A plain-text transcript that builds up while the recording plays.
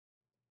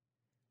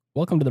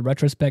Welcome to the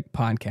Retrospect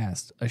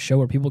podcast, a show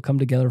where people come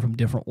together from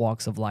different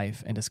walks of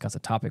life and discuss a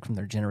topic from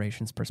their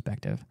generation's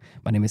perspective.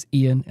 My name is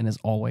Ian, and as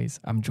always,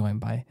 I'm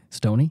joined by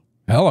Stoney.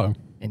 Hello.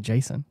 And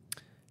Jason.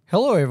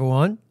 Hello,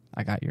 everyone.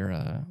 I got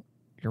your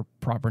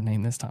proper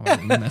name this time. I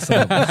didn't mess it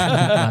up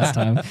last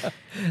time.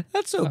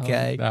 That's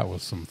okay. That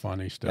was some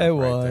funny stuff It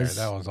right was.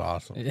 there. That was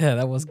awesome. Yeah,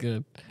 that was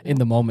good in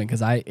the moment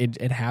because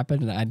it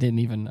happened and I didn't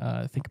even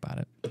think about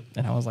it.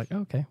 And I was like,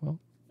 okay, well.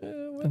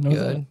 We're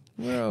good.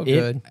 We're all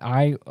good.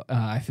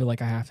 I feel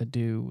like I have to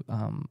do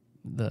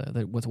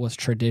the what's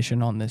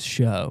tradition on this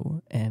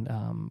show, and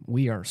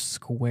we are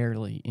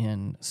squarely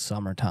in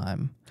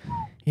summertime.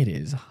 It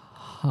is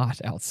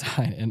hot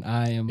outside, and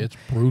It's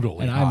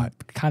brutally hot.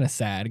 I'm kind of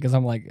sad because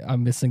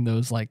I'm missing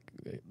those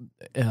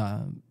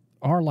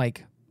our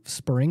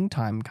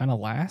springtime kind of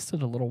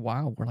lasted a little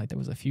while where there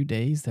was a few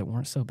days that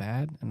weren't so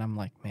bad, and I'm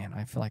like, man,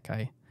 I feel like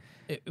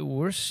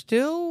we're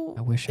still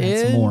I wish I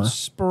had some more.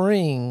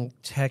 Spring,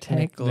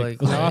 technically.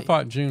 No, I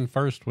thought June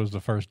 1st was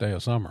the first day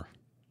of summer.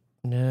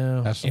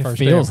 No. That's the It first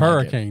day of feels like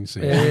hurricane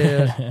season.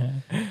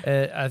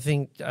 Yeah. I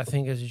think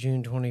it's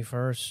June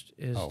 21st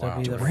is Oh, to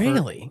wow. be the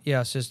Really? first.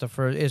 Yes, it's the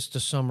first. It's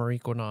the summer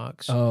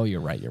equinox. Oh, you're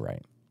right.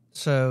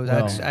 So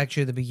that's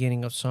actually the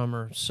beginning of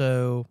summer.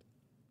 So,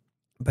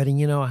 but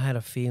I had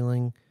a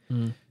feeling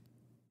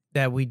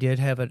that we did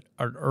have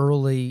our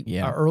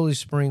early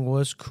spring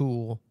was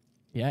cool.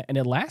 Yeah, and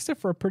it lasted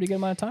for a pretty good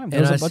amount of time.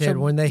 And I said,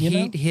 when the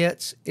heat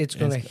hits, it's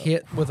going to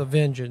hit with a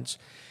vengeance.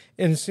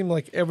 And it seemed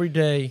like every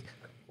day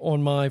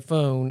on my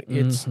phone,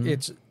 it's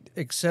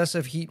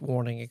excessive heat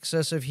warning,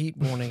 excessive heat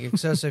warning,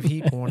 excessive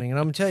heat warning. And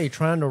I'm going to tell you,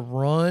 trying to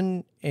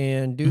run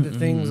and do the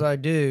things I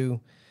do,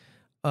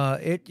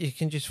 it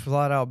can just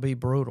flat out be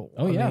brutal.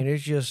 Oh, yeah. I mean,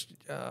 it's just,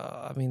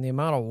 the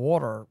amount of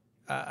water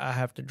I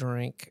have to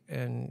drink,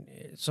 and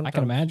sometimes I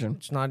can imagine.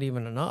 It's not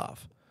even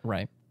enough.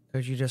 Right.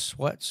 Because you just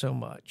sweat so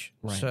much.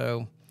 Right.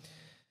 So,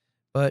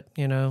 but,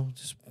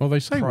 just... Well, they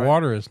say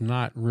water is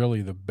not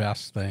really the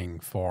best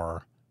thing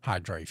for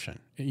hydration.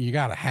 You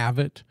got to have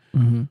it,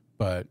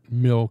 but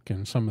milk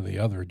and some of the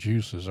other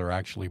juices are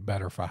actually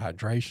better for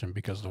hydration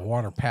because the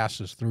water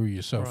passes through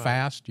you so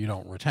fast, you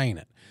don't retain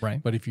it.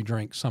 Right. But if you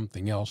drink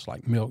something else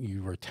like milk,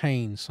 you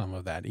retain some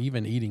of that.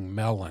 Even eating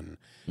melon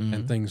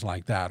and things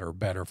like that are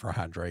better for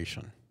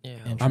hydration. Yeah,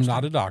 I'm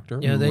not a doctor.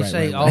 Yeah, they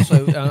say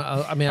also.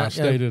 I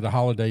stayed at a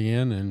Holiday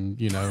Inn, and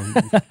you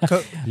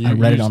I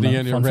read it on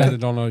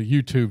a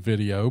YouTube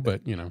video.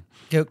 But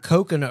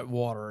coconut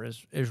water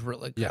is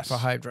really good for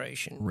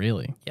hydration.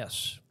 Really?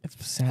 Yes,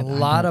 it's sad. A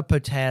lot of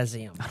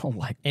potassium. I don't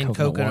like in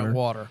coconut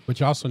water. But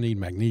you also need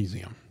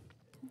magnesium.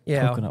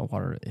 Yeah, coconut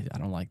water. I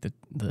don't like the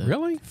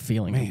really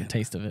feeling and the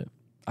taste of it.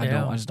 I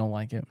just don't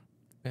like it.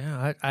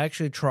 Yeah, I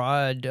actually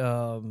tried.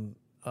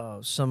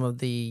 Some of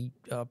the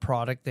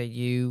product that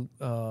you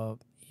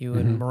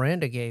and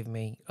Miranda gave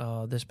me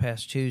this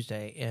past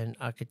Tuesday, and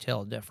I could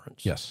tell a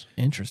difference. Yes.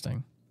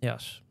 Interesting.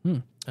 Yes.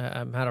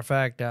 Matter of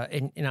fact,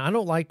 and I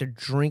don't like to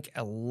drink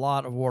a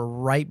lot of water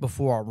right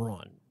before I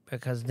run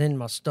because then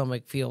my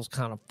stomach feels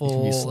kind of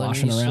full and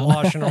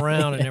sloshing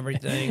around and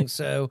everything.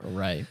 So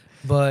right.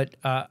 But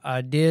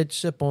I did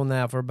sip on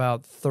that for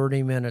about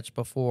 30 minutes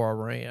before I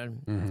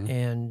ran,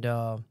 and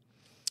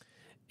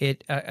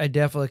I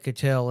definitely could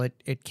tell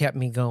it kept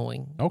me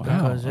going. Okay,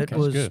 because it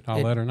was good. I'll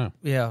let her know.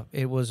 Yeah,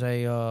 it was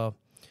it was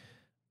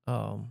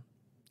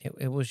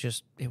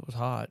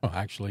hot. Oh,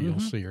 actually, you'll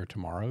see her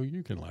tomorrow.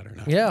 You can let her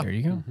know. Yeah, there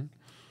you go.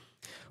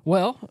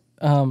 Well,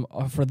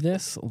 for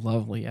this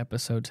lovely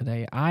episode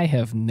today, I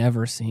have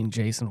never seen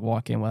Jason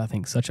walk in with, I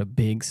think, such a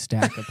big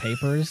stack of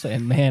papers.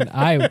 And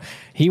man,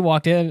 he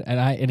walked in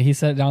and he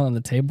set it down on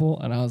the table,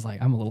 and I was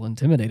like, I'm a little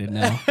intimidated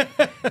now.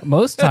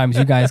 Most times,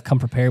 you guys come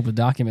prepared with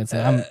documents,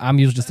 and I'm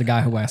usually just a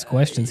guy who asks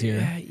questions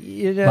here.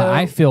 But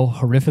I feel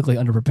horrifically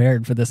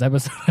underprepared for this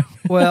episode.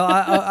 Well,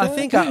 I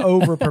think I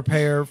over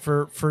prepare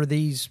for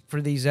these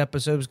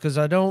episodes because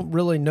I don't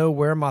really know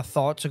where my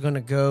thoughts are going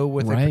to go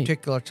with a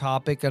particular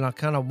topic, and I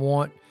kind of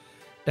want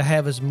to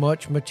have as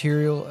much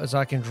material as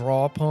I can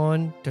draw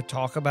upon to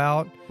talk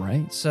about.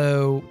 Right.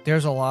 So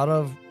there's a lot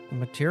of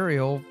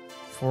material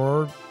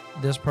for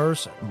this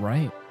person.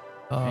 Right.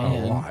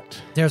 A lot.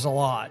 There's a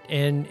lot,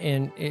 and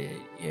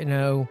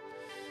I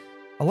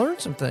learned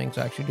some things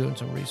actually doing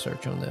some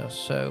research on this.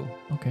 So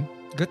okay,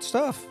 good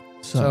stuff.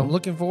 So I'm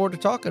looking forward to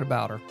talking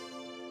about her.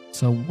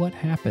 So what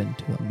happened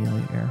to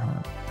Amelia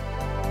Earhart?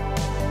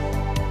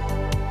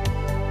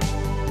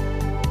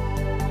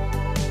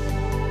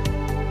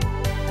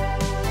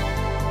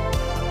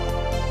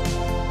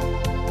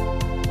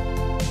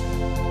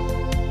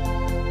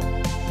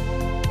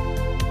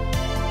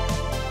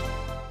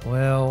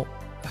 Well,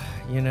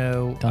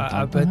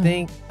 I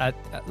think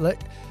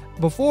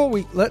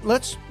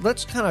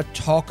let's kind of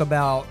talk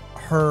about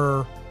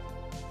her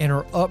and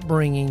her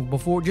upbringing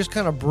before, just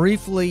kind of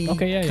briefly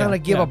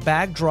give a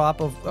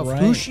backdrop of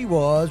who she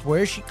was,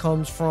 where she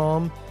comes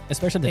from.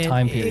 Especially the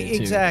time period, too.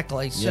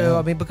 Exactly.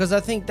 So, because I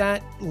think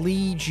that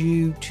leads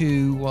you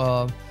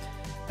to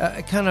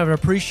kind of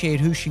appreciate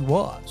who she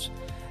was.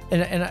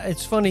 And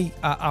it's funny,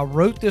 I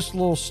wrote this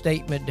little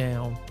statement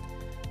down,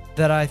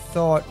 that I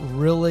thought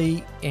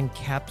really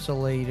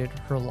encapsulated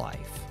her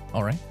life.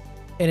 All right.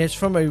 And it's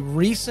from a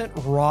recent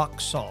rock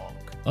song.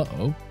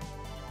 Uh-oh.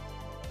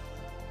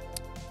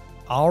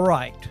 All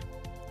right.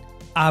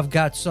 I've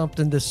got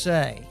something to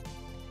say.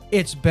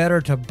 It's better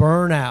to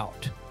burn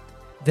out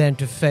than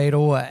to fade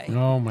away.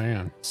 Oh,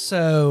 man.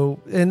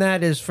 So, and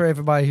that is, for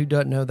everybody who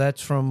doesn't know,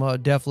 that's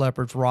from Def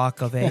Leppard's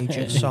Rock of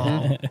Ages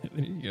song.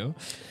 There you go.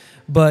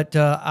 But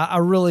I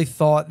really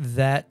thought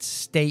that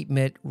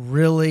statement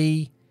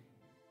really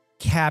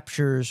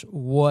captures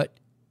what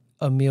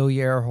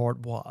Amelia Earhart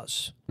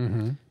was.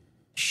 Mm-hmm.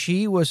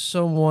 She was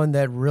someone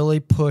that really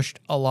pushed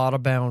a lot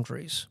of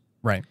boundaries.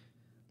 Right.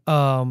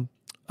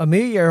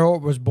 Amelia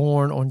Earhart was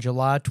born on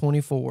July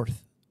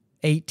 24th,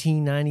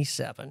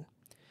 1897.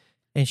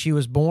 And she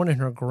was born in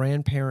her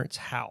grandparents'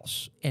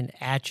 house in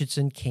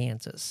Atchison,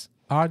 Kansas.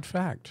 Odd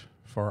fact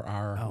for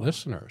our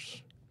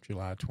listeners.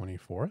 July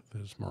 24th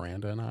is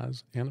Miranda and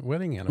I's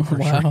wedding anniversary.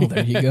 Wow,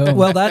 there you go.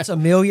 Well, that's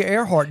Amelia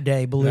Earhart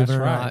Day, believe That's it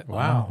or right. not.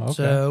 Wow. Okay.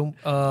 So,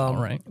 All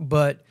right.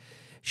 But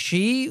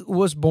she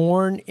was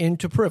born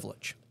into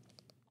privilege.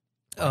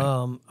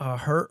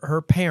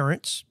 Her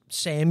parents,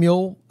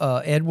 Samuel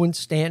Edwin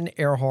Stanton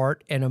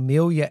Earhart and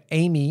Amelia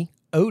Amy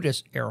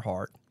Otis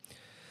Earhart,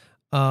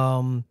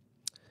 the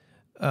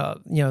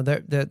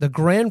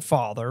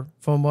grandfather,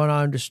 from what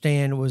I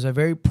understand, was a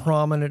very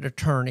prominent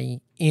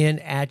attorney in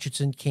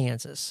Atchison,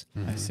 Kansas.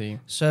 I see.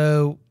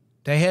 So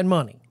they had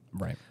money.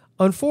 Right.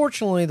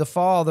 Unfortunately, the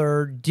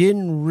father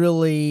didn't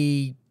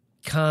really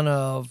kind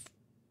of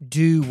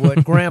do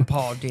what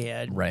Grandpa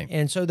did. Right.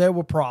 And so there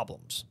were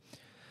problems.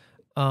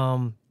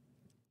 But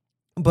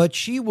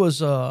she was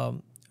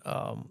taught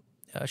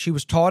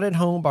at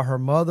home by her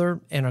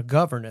mother and a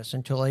governess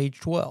until age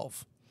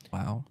 12.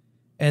 Wow.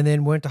 And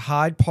then went to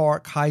Hyde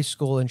Park High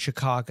School in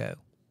Chicago.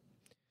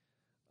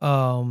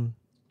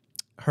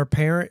 Her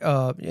parent,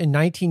 in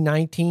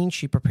 1919,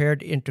 she prepared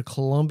to enter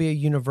Columbia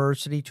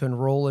University to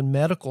enroll in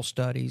medical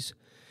studies,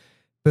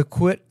 but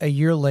quit a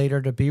year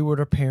later to be with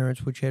her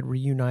parents, which had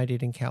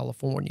reunited in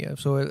California.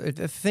 So I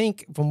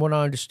think, from what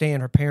I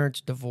understand, her parents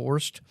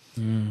divorced,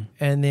 and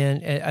then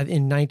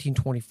in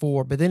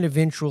 1924. But then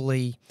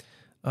eventually,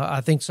 I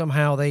think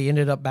somehow they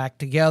ended up back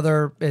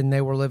together, and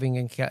they were living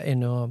in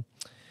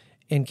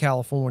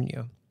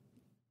California.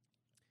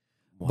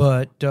 Wow.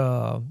 But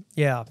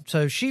yeah,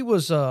 so she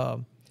was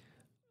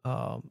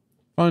Fun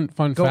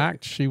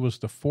fact, she was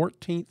the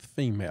 14th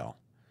female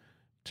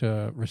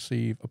to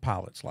receive a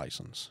pilot's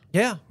license.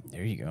 Yeah.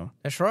 There you go.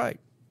 That's right.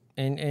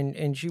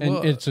 And she and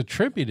was. it's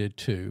attributed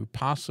to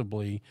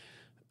possibly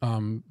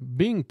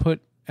being put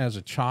as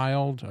a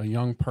child, a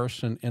young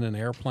person in an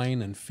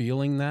airplane and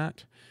feeling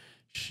that.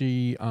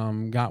 She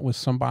got with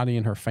somebody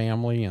in her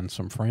family and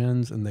some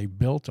friends, and they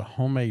built a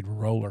homemade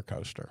roller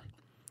coaster.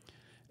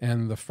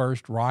 And the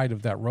first ride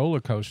of that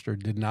roller coaster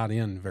did not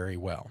end very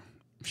well.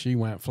 She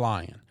went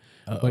flying.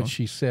 But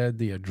she said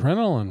the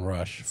adrenaline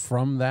rush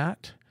from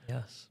that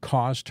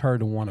caused her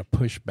to want to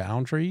push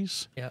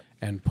boundaries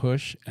and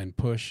push and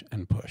push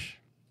and push.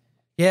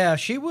 Yeah,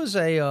 she was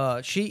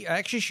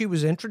she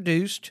was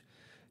introduced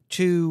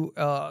to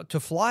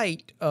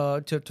flying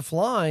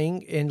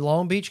in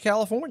Long Beach,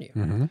 California.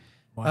 Mm-hmm.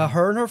 Wow.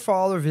 Her and her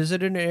father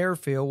visited an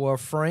airfield where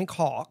Frank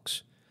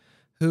Hawks,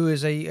 who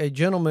is a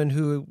gentleman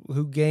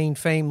who gained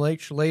fame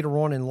later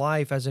on in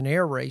life as an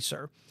air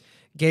racer,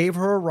 gave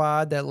her a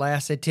ride that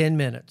lasted 10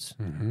 minutes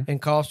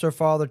and cost her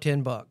father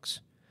 $10.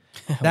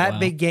 That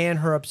began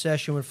her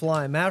obsession with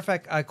flying. Matter of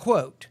fact, I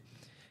quote,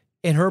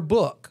 in her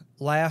book,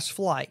 Last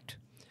Flight,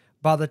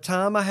 by the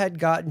time I had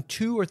gotten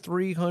 200 or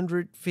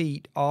 300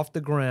 feet off the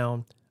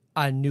ground,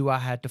 I knew I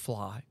had to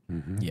fly.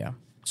 Mm-hmm. Yeah.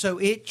 So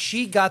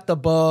she got the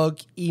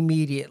bug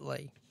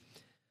immediately.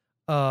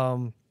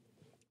 But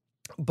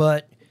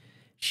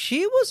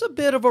she was a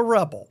bit of a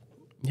rebel.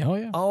 Oh,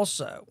 yeah.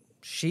 Also,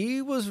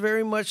 she was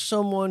very much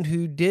someone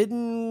who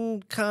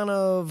didn't kind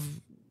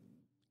of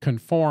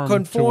conform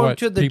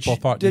to the people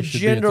thought the you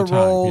should gender be at the time.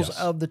 roles Yes.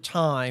 of the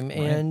time. Right.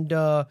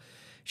 And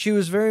she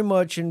was very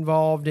much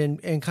involved in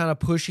kind of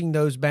pushing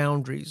those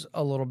boundaries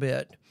a little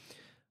bit.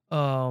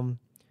 Matter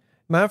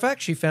of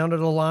fact, she founded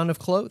a line of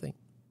clothing.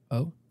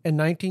 Oh. In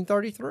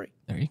 1933.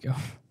 There you go.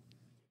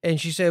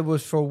 And she said it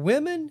was for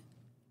women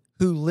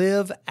who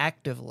live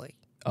actively.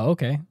 Oh,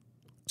 okay.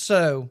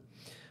 So,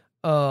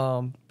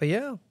 but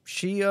yeah,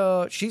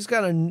 she's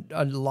got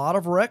a lot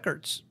of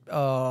records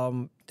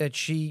that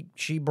she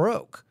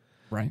broke.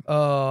 Right.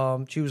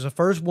 She was the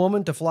first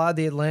woman to fly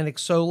the Atlantic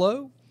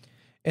solo,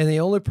 and the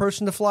only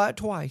person to fly it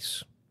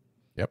twice.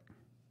 Yep.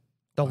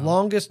 The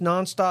longest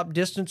nonstop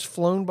distance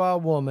flown by a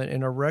woman,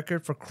 and a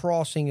record for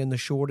crossing in the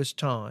shortest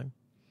time.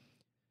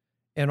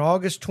 On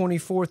August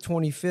 24th,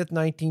 25th,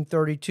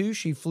 1932,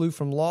 she flew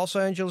from Los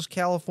Angeles,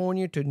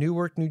 California to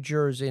Newark, New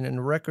Jersey in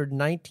a record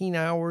 19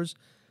 hours,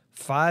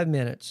 5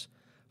 minutes,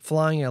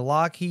 flying a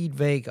Lockheed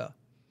Vega.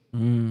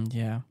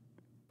 Yeah.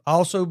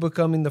 Also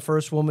becoming the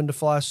first woman to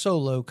fly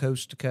solo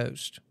coast to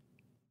coast.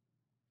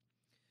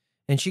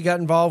 And she got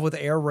involved with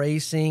air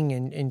racing,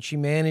 and she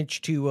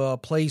managed to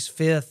place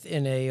fifth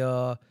in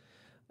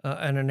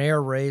in an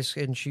air race,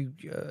 and she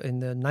in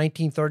the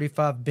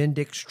 1935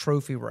 Bendix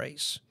Trophy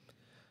race,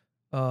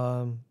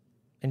 and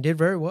did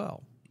very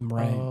well.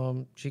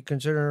 Right. She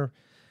considered,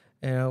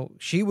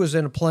 she was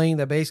in a plane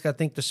that basically, I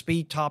think the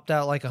speed topped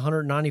out like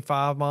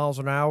 195 miles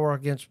an hour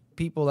against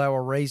people that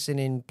were racing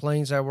in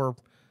planes that were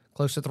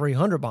close to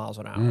 300 miles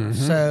an hour. Mm-hmm.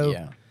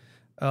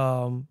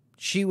 So,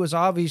 she was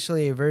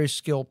obviously a very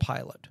skilled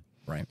pilot.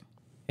 Right.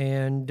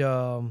 And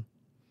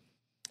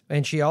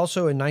she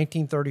also, in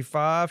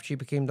 1935, she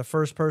became the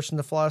first person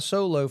to fly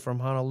solo from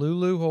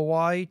Honolulu,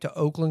 Hawaii to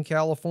Oakland,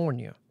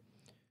 California.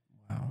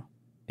 Wow.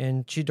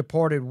 And she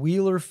departed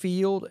Wheeler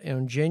Field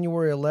on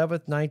January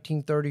 11th,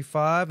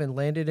 1935, and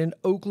landed in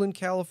Oakland,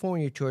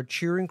 California to a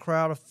cheering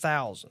crowd of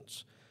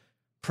thousands.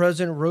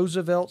 President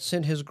Roosevelt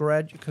sent his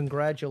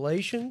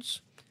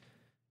congratulations.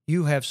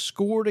 You have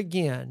scored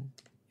again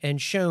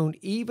and shown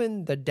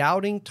even the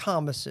doubting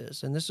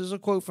Thomases, and this is a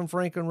quote from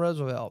Franklin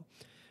Roosevelt,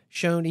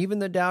 shown even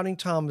the doubting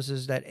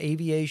Thomases that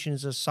aviation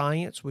is a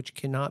science which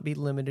cannot be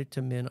limited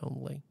to men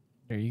only.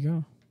 There you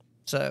go.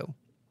 So,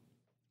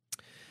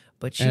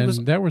 but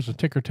there was a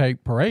ticker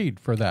tape parade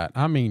for that.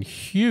 I mean,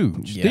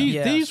 huge.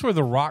 Yeah. These were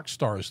the rock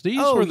stars. These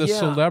were the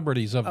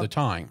celebrities of the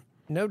time.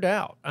 No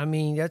doubt. I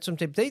mean, that's some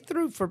tape. They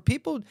threw for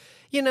people,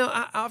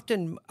 I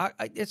often,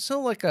 it's sort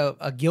of like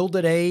a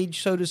gilded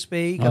age, so to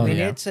speak.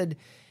 It said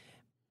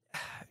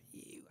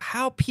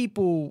how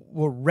people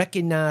were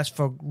recognized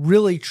for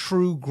really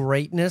true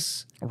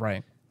greatness.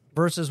 Right.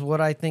 Versus what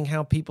I think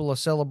how people are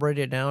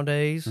celebrated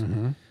nowadays.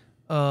 Mm-hmm.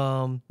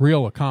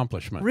 Real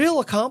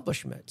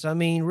accomplishments. I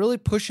mean, really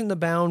pushing the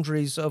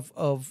boundaries of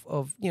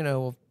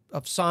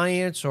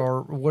science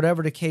or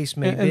whatever the case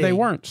may be. And they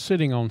weren't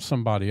sitting on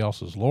somebody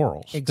else's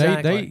laurels.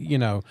 Exactly.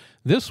 They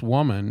this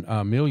woman,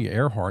 Amelia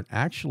Earhart,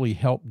 actually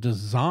helped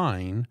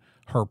design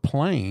her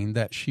plane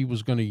that she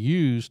was going to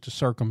use to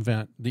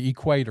circumvent the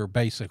equator,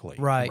 basically.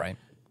 Right.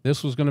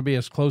 This was going to be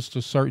as close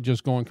to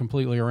just going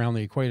completely around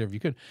the equator if you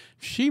could.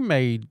 She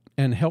made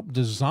and helped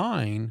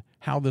design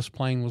how this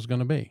plane was going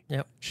to be.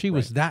 Yep. She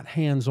was that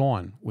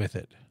hands-on with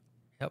it.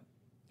 Yep.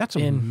 That's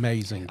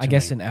amazing to I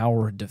guess me. in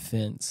our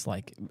defense,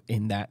 like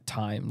in that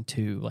time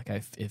too, like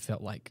it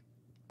felt like,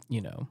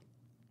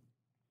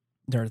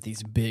 there are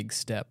these big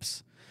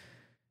steps,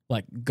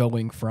 like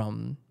going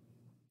from,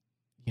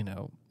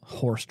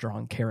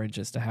 horse-drawn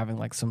carriages to having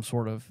like some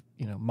sort of,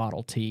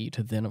 Model T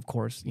to then, of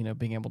course,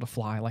 being able to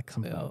fly like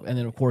some, and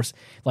then of course,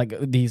 like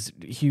these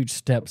huge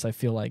steps. I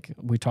feel like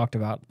we talked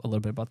about a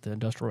little bit about the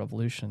Industrial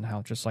Revolution,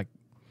 how just like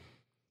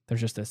there's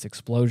just this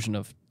explosion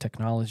of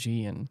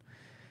technology, and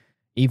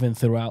even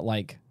throughout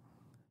like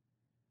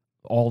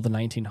all the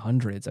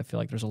 1900s, I feel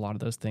like there's a lot of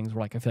those things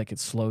where like I feel like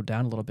it's slowed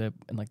down a little bit,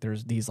 and like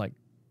there's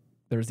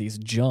these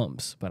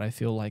jumps, but I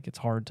feel like it's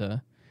hard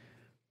to.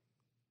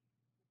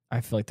 I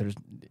feel like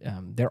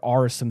there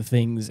are some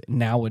things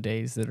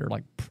nowadays that are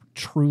like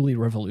truly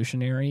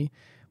revolutionary,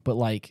 but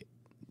like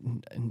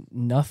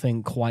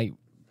nothing quite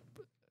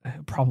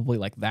probably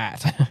like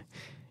that,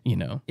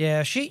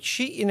 Yeah, she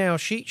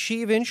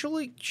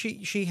eventually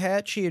she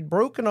had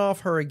broken off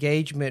her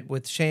engagement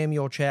with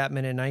Samuel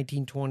Chapman in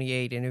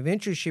 1928, and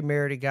eventually she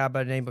married a guy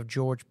by the name of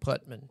George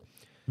Putnam.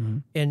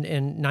 In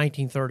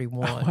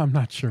 1931. I'm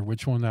not sure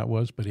which one that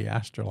was, but he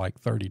asked her like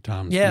 30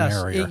 times yes, to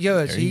marry her.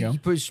 Yes, he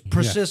was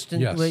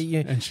persistently.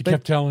 Yes. And she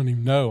kept telling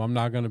him, no, I'm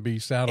not going to be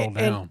saddled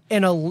down.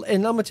 And I'm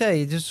going to tell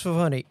you, this is so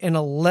funny. In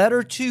a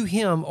letter to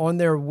him on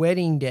their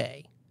wedding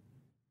day,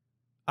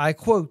 I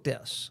quote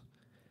this.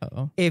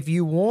 Uh-oh.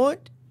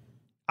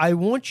 I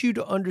want you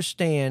to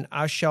understand,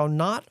 I shall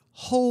not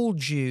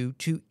hold you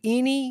to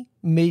any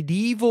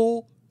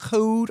medieval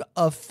code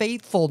of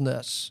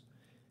faithfulness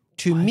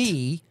to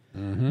me,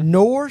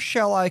 nor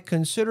shall I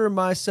consider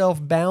myself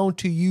bound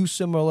to you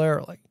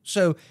similarly.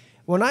 So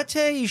when I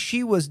tell you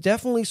she was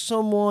definitely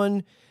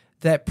someone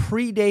that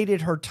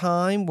predated her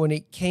time when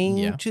it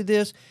came to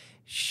this,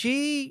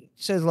 she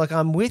says, look,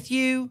 I'm with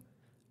you,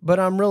 but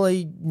I'm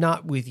really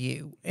not with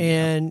you.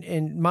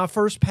 And my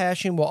first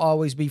passion will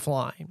always be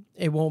flying.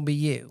 It won't be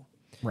you.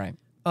 Right.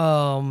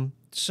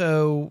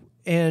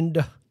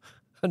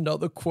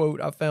 Another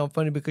quote I found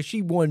funny because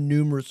she won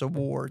numerous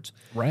awards.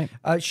 Right.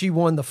 She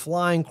won the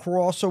Flying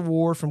Cross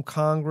Award from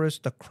Congress,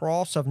 the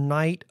Cross of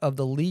Knight of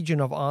the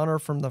Legion of Honor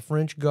from the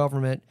French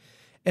government,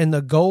 and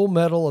the Gold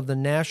Medal of the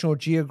National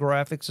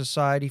Geographic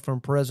Society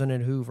from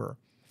President Hoover.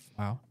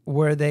 Wow.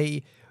 Where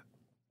in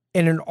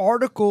an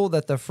article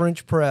that the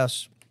French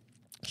press,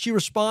 she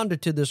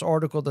responded to this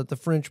article that the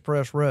French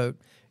press wrote,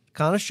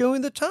 kind of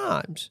showing the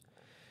times.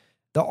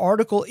 The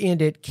article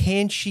ended,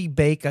 "Can she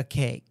bake a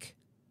cake?"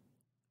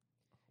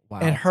 Wow.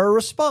 And her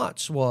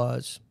response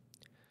was,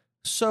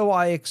 "So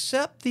I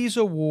accept these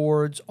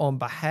awards on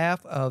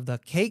behalf of the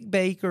cake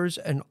bakers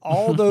and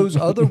all those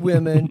other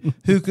women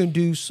who can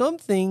do some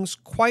things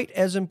quite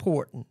as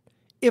important,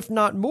 if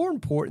not more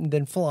important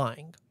than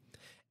flying,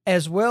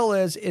 as well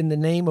as in the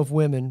name of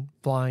women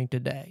flying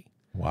today."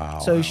 Wow.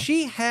 So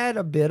she had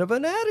a bit of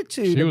an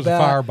attitude. She was a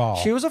fireball.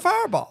 She was a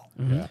fireball.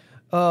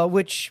 Yeah.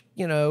 Which,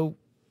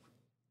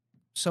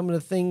 some of the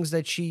things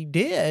that she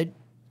did,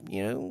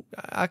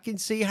 I can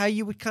see how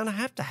you would kind of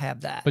have to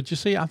have that. But you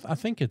see, I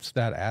think it's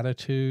that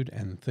attitude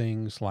and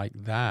things like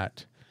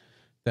that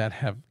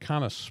have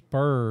kind of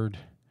spurred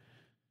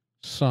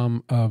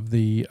some of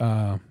the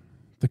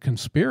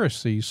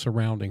conspiracies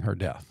surrounding her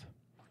death.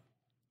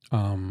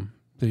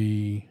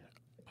 The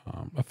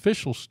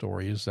official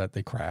story is that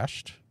they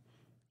crashed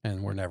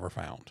and were never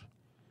found.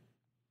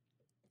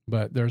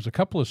 But there's a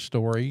couple of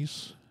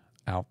stories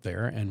out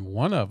there, and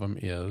one of them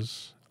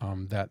is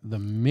that the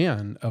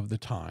men of the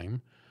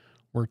time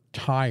were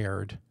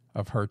tired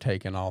of her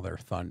taking all their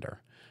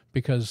thunder.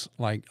 Because,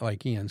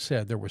 like Ian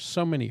said, there were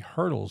so many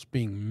hurdles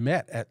being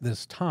met at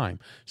this time,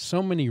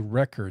 so many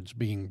records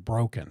being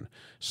broken,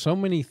 so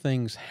many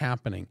things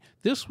happening.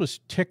 This was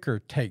ticker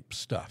tape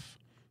stuff.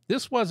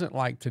 This wasn't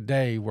like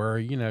today where,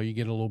 you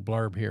get a little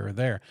blurb here or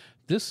there.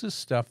 This is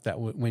stuff that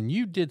when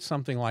you did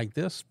something like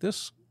this,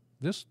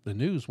 the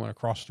news went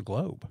across the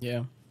globe.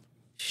 Yeah.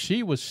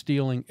 She was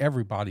stealing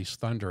everybody's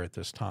thunder at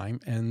this time,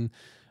 and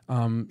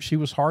she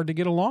was hard to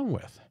get along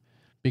with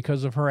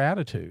because of her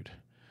attitude.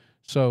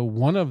 So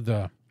one of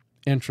the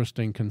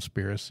interesting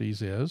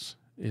conspiracies is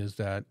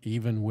that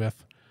even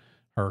with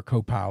her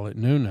co-pilot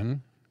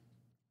Noonan,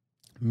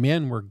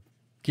 men were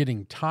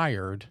getting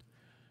tired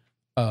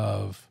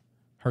of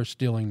her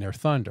stealing their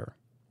thunder.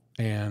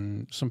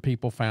 And some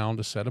people found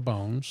a set of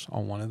bones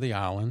on one of the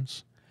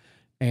islands,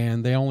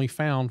 and they only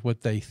found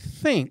what they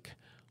think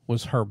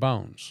was her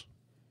bones.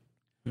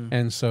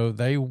 And so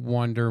they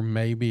wonder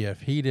maybe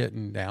if he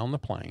didn't down the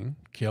plane,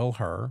 kill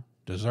her,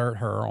 desert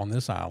her on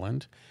this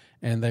island,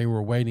 and they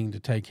were waiting to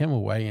take him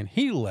away, and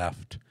he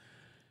left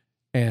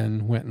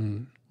and went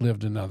and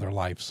lived another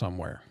life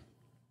somewhere.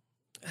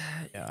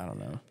 Yeah, I don't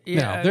know.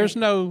 Yeah,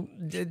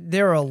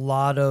 there are a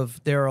lot of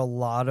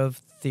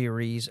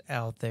theories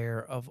out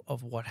there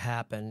of what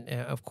happened.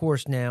 Of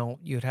course, now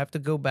you'd have to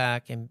go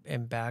back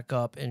and back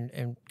up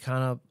and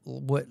kind of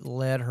what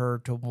led her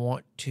to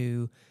want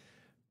to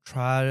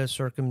try to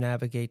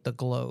circumnavigate the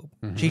globe.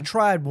 Mm-hmm. She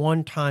tried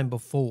one time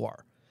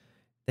before.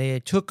 They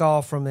had took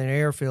off from an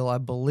airfield, I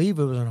believe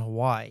it was in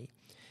Hawaii,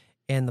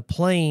 and the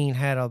plane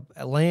had a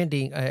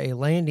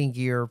landing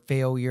gear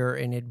failure,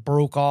 and it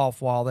broke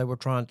off while they were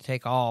trying to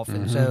take off.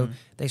 Mm-hmm. And so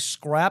they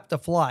scrapped the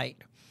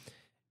flight.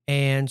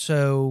 And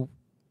so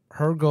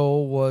her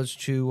goal was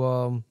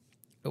to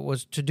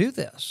do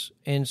this.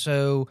 And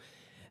so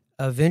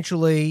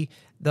eventually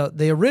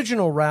the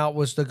original route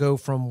was to go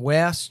from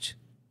west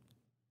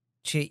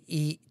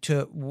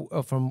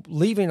from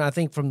leaving, I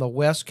think, from the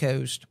West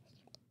Coast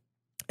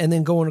and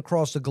then going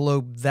across the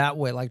globe that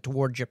way, like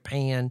toward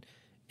Japan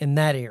in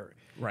that area.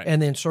 Right.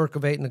 And then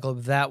circumnavigating the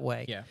globe that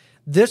way. Yeah.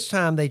 This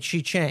time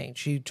she changed.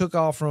 She took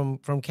off from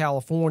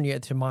California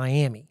to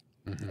Miami.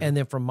 Mm-hmm. And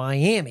then from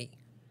Miami,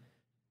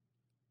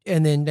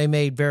 and then they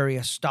made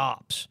various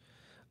stops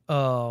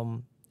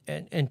and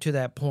to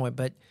that point.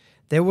 But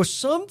there were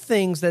some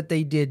things that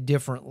they did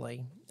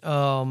differently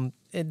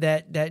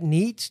that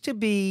needs to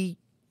be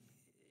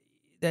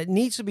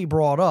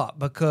brought up,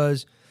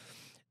 because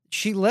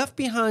she left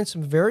behind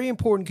some very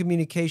important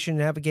communication and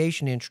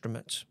navigation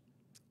instruments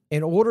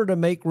in order to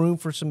make room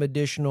for some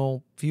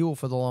additional fuel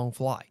for the long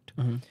flight.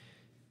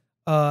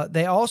 Mm-hmm.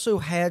 They also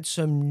had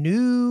some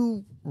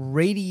new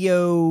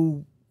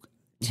radio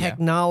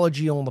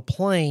technology on the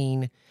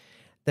plane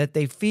that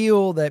they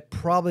feel that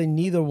probably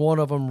neither one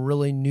of them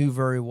really knew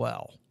very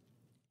well.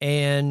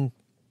 And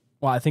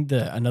I think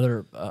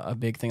another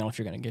big thing, I don't know if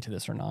you're going to get to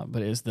this or not,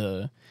 but is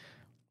the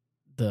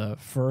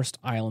first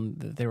island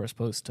that they were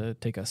supposed to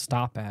take a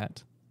stop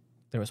at.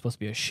 There was supposed to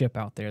be a ship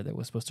out there that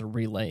was supposed to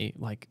relay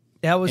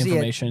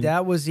information.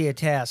 That was the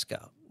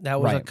Itasca.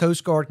 That was a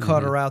Coast Guard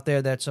cutter out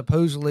there that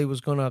supposedly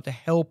was going to have to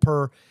help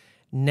her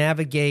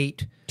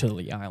navigate to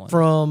the island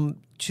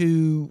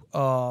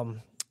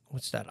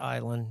what's that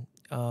island?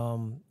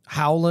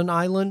 Howland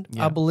Island,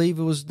 I believe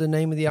it was the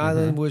name of the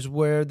island, was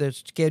where the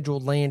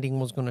scheduled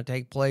landing was going to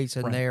take place,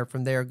 and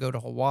from there go to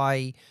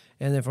Hawaii,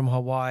 and then from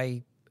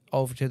Hawaii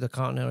over to the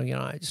continental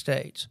United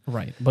States.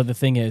 Right, but the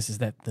thing is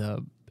that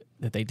the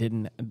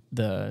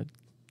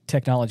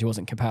technology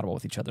wasn't compatible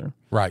with each other.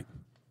 Right.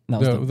 That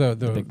was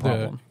the big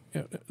problem.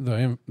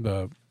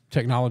 The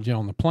technology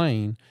on the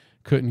plane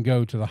couldn't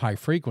go to the high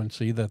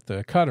frequency that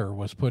the cutter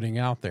was putting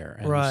out there,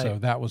 and so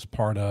that was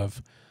part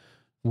of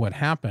what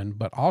happened.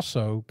 But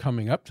also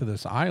coming up to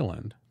this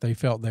island, they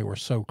felt they were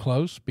so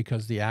close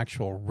because the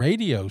actual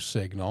radio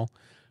signal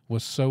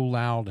was so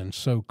loud and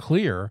so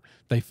clear,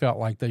 they felt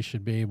like they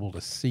should be able to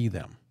see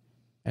them.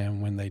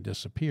 And when they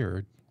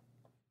disappeared,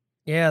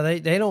 they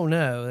don't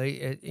know.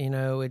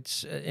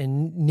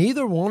 And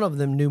neither one of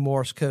them knew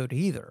Morse code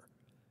either,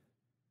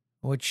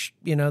 which,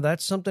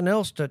 that's something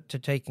else to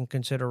take in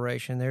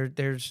consideration.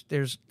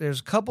 There's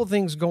a couple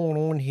things going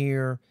on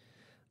here.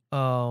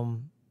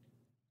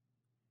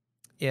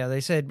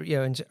 They said,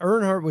 and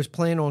Earhart was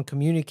planning on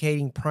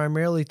communicating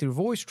primarily through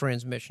voice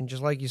transmission,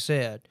 just like you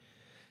said.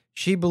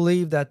 She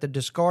believed that the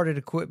discarded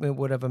equipment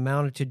would have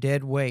amounted to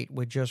dead weight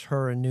with just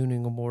her and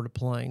Noonan aboard the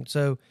plane.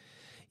 So,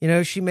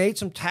 she made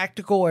some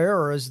tactical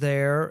errors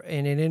there,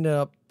 and it ended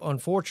up,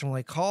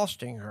 unfortunately,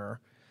 costing her.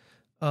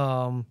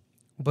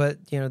 But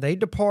they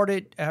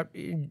departed at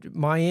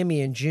Miami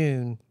in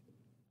June,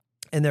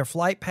 and their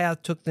flight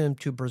path took them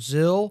to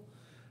Brazil,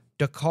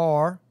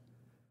 Dakar,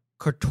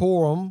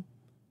 Khartoum,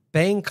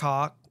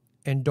 Bangkok,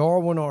 and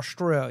Darwin,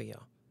 Australia.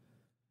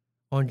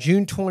 On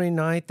June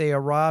 29th, they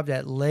arrived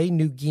at Lae,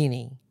 New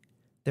Guinea,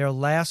 their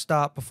last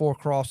stop before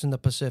crossing the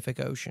Pacific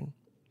Ocean.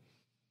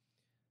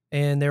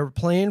 And their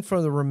plan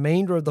for the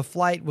remainder of the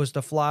flight was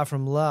to fly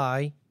from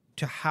Lae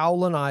to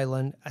Howland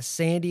Island, a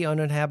sandy,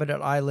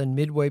 uninhabited island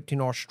midway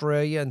between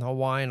Australia and the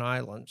Hawaiian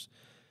Islands.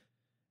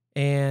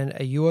 And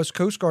a U.S.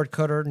 Coast Guard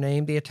cutter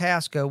named the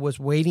Itasca was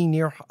waiting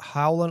near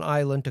Howland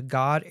Island to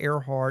guide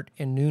Earhart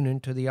and Noonan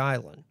to the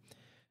island.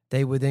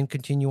 They would then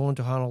continue on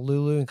to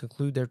Honolulu and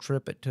conclude their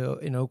trip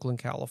in Oakland,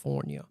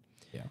 California.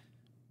 Yeah.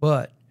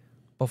 But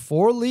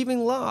before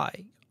leaving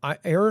Lae,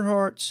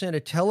 Earhart sent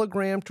a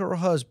telegram to her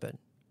husband,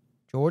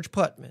 George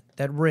Putman,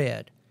 that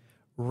read,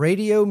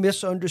 "Radio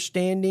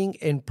misunderstanding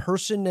and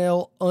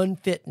personnel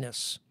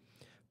unfitness.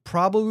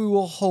 Probably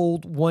will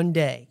hold one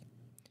day."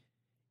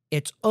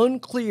 It's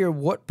unclear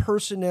what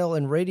personnel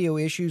and radio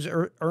issues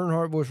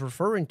Earhart was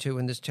referring to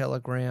in this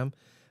telegram,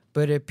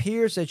 but it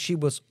appears that she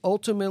was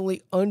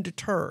ultimately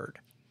undeterred.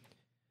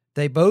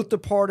 They both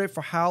departed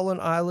for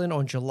Howland Island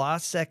on July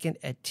 2nd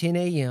at 10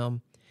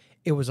 a.m.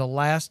 It was the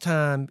last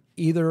time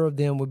either of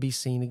them would be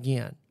seen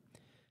again.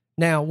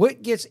 Now,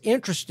 what gets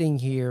interesting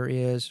here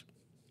is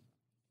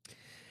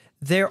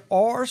there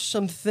are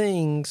some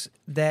things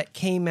that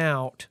came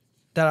out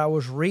that I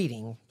was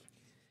reading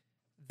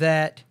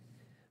that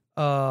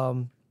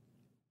through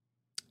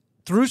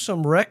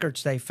some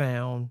records they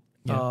found,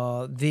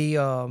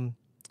 the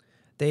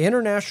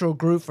International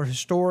Group for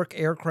Historic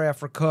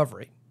Aircraft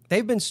Recovery,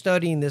 they've been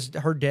studying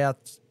her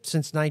death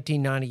since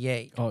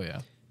 1998. Oh,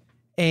 yeah.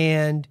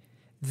 And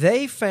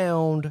they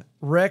found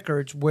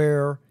records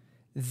where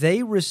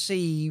they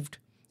received,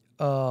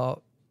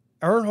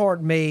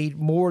 Earhart made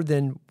more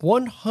than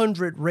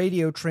 100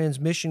 radio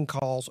transmission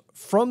calls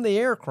from the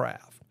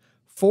aircraft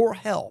for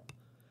help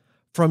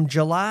from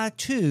July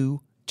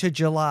 2 to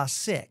July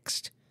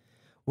 6th,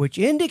 which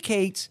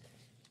indicates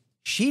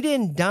she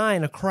didn't die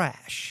in a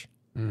crash.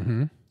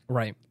 Mm-hmm.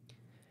 Right.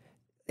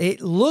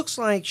 It looks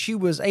like she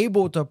was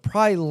able to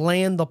probably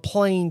land the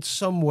plane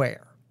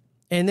somewhere.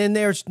 And then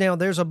there's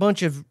a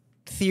bunch of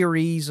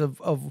theories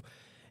of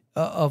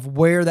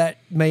where that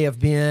may have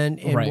been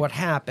and what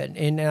happened.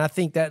 And I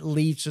think that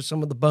leads to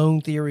some of the bone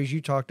theories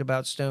you talked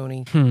about,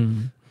 Stoney.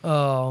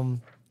 But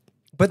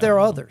there are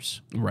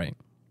others. Right.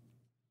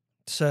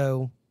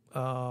 So,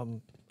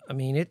 I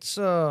mean, it's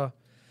some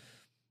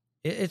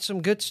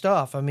good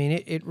stuff. I mean,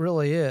 it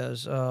really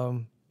is.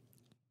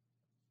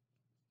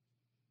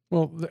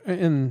 Well,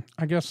 and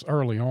I guess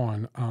early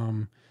on,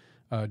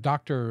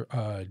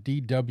 Dr.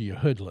 D.W.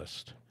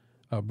 Hoodlist,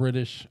 a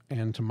British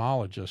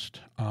entomologist,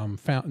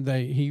 found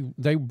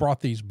they brought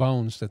these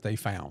bones that they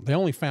found. They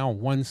only found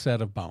one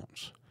set of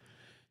bones,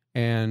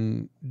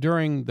 and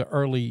during the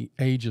early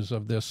ages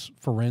of this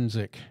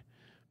forensic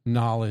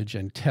knowledge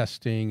and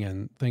testing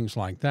and things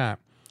like that,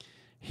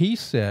 he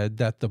said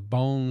that the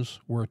bones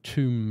were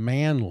too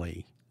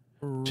manly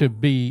to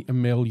be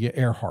Amelia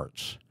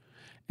Earhart's.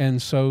 And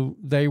so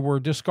they were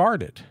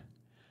discarded.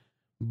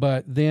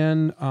 But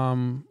then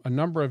a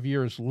number of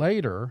years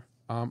later,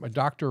 a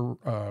Dr.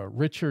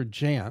 Richard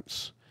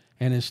Jantz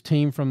and his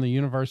team from the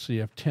University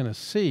of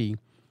Tennessee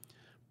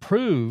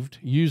proved,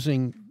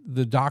 using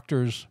the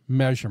doctor's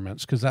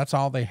measurements, because that's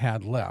all they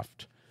had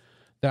left,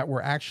 that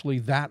were actually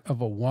that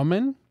of a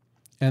woman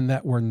and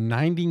that were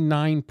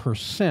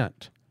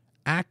 99%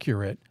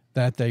 accurate,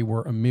 that they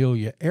were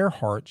Amelia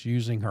Earhart's,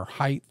 using her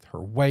height,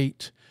 her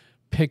weight,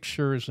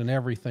 pictures, and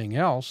everything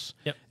else.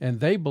 Yep. And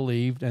they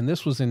believed, and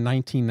this was in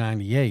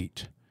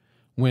 1998,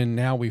 when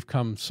now we've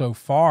come so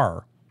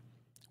far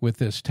with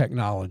this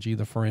technology,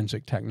 the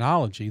forensic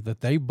technology,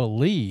 that they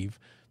believe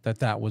that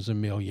that was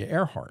Amelia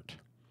Earhart.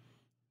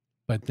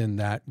 But then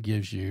that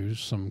gives you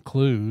some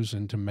clues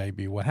into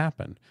maybe what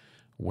happened.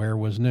 Where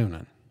was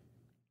Noonan?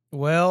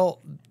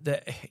 Well,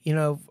 they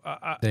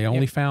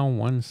only found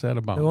one set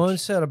of bones. One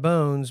set of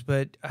bones,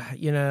 but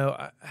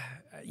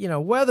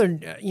whether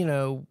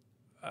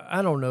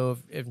I don't know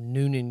if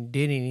Noonan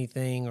did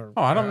anything or.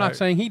 Oh, I'm not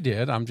saying he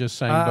did. I'm just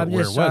saying,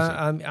 where was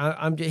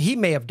it? He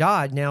may have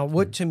died. Now,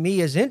 what to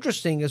me is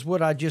interesting is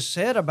what I just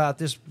said about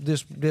this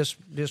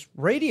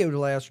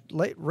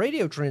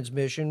radio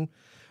transmission,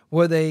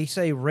 where they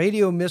say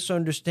radio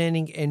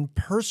misunderstanding and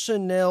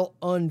personnel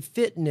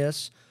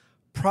unfitness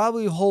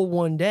probably hold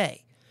one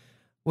day,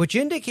 which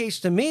indicates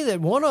to me that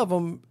one of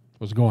them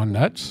was going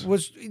nuts.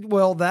 Was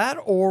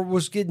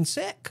getting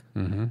sick.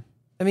 Mm-hmm.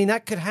 I mean,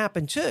 that could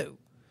happen too.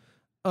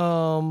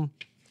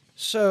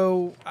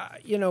 So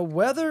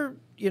whether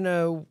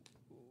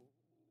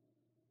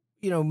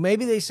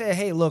maybe they say,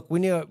 hey, look, we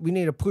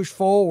need to push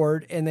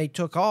forward, and they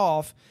took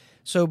off.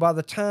 So by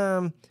the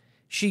time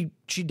she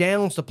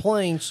downs the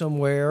plane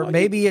somewhere,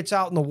 maybe it's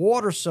out in the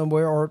water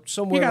somewhere or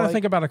somewhere. You got to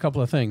think about a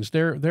couple of things.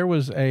 There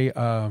was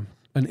a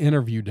an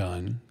interview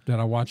done that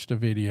I watched a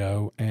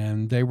video,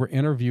 and they were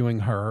interviewing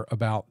her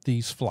about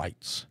these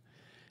flights.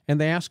 And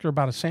they asked her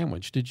about a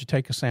sandwich. Did you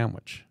take a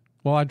sandwich?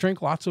 Well, I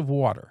drink lots of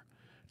water.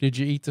 Did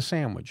you eat the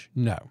sandwich?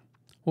 No.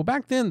 Well,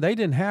 back then they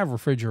didn't have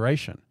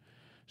refrigeration.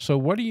 So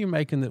what are you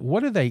making?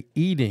 What are they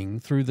eating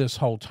through this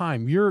whole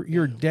time?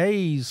 Your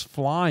days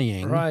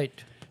flying.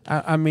 Right.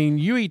 I mean,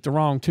 you eat the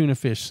wrong tuna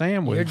fish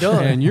sandwich, You're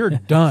done. and you're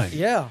done.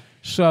 Yeah.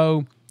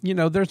 So,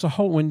 there's a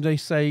whole, when they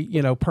say,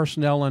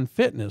 personnel and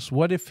fitness,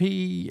 what if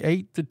he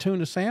ate the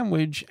tuna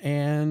sandwich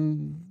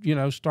and,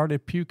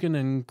 started puking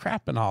and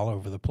crapping all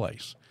over the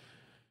place?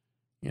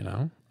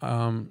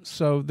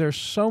 So there's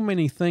so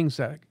many things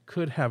that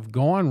could have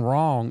gone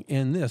wrong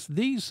in this.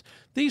 These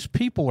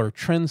people are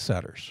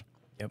trendsetters.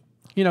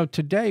 Yep.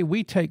 Today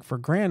we take for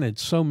granted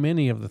so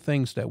many of the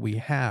things that we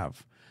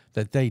have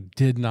that they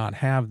did not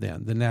have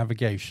then. The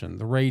navigation,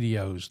 the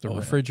radios, the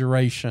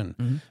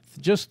refrigeration,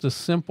 just the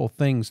simple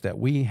things that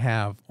we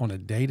have on a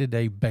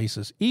day-to-day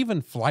basis.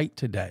 Even flight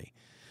today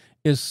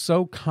is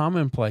so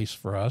commonplace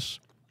for us,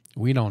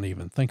 we don't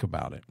even think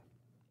about it.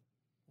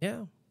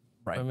 Yeah.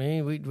 Right. I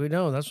mean, we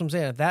know. That's what I'm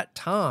saying. At that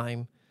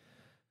time,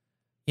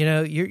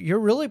 you're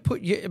really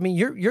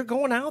you're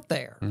going out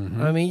there.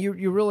 Mm-hmm. I mean,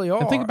 you really are.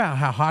 And think about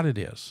how hot it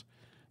is.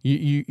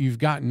 You've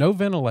got no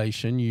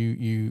ventilation.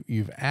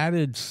 You've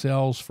added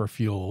cells for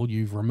fuel.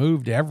 You've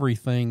removed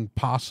everything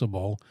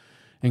possible,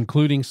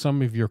 including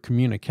some of your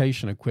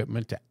communication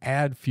equipment, to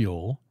add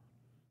fuel.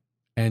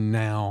 And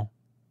now,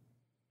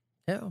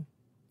 yeah.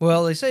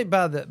 Well, they say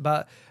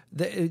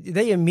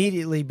they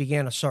immediately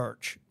began a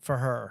search for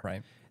her.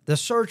 Right. The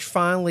search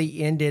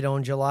finally ended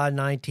on July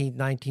 19th,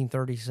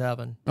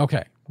 1937.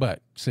 Okay,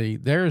 but see,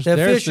 there's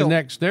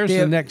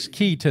the next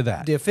key to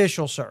that. The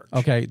official search.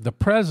 Okay, the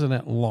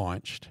president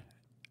launched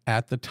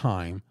at the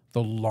time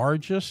the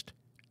largest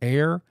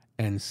air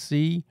and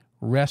sea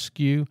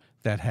rescue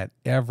that had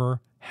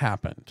ever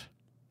happened.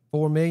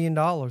 $4 million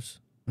was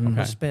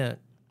spent.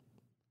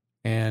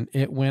 And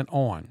it went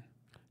on.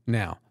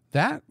 Now,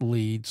 that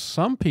leads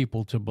some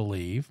people to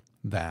believe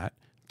that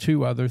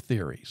two other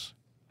theories.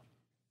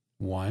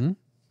 One,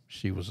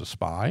 she was a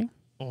spy,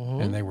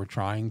 and they were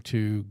trying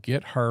to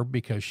get her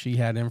because she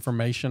had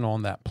information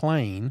on that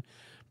plane,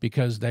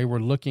 because they were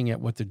looking at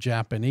what the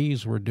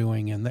Japanese were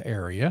doing in the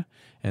area,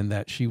 and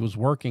that she was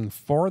working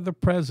for the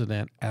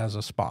president as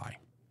a spy.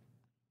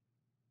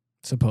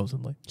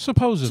 Supposedly.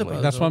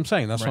 That's what I'm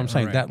saying. That's what I'm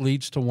saying. Right. That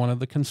leads to one of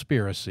the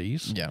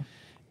conspiracies. Yeah.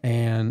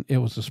 And it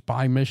was a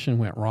spy mission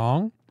went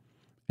wrong.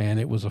 And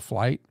it was a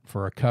flight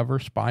for a cover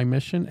spy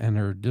mission, and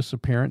her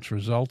disappearance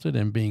resulted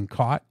in being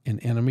caught in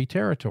enemy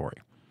territory.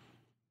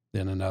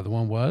 Then another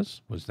one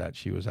was that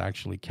she was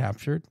actually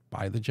captured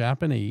by the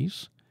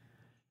Japanese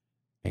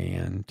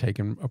and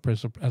taken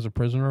as a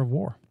prisoner of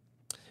war.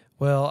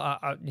 Well,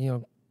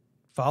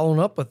 following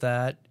up with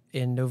that,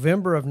 in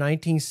November of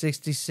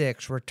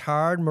 1966,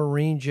 retired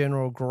Marine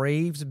General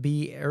Graves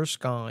B.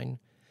 Erskine,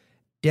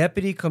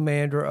 deputy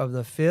commander of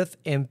the 5th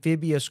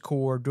Amphibious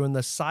Corps during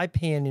the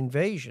Saipan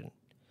invasion,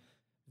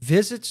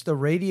 visits the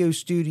radio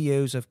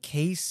studios of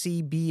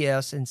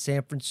KCBS in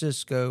San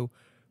Francisco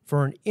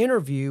for an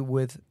interview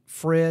with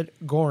Fred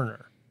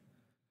Garner.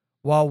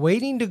 While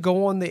waiting to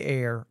go on the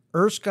air,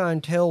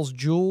 Erskine tells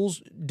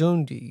Jules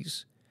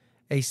Dundes,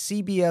 a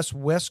CBS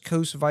West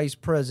Coast vice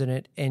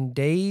president, and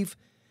Dave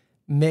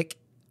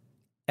McAlton,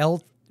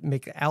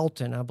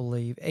 I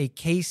believe, a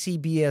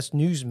KCBS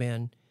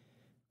newsman,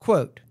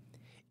 quote,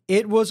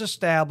 "It was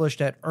established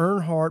that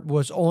Earhart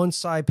was on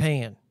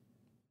Saipan.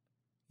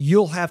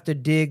 You'll have to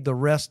dig the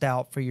rest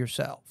out for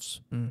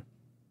yourselves."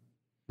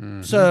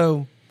 Mm-hmm.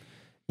 So,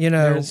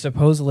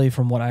 supposedly,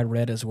 from what I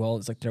read as well,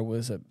 it's like there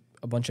was a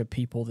bunch of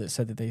people that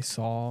said that they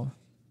saw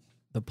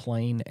the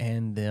plane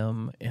and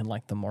them in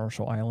like the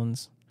Marshall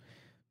Islands,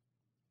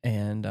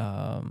 and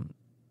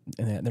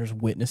there's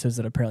witnesses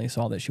that apparently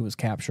saw that she was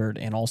captured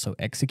and also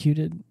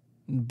executed,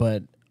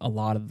 but a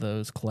lot of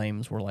those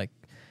claims were like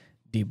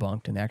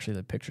debunked, and actually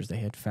the pictures they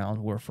had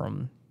found were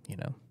from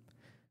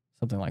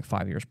something like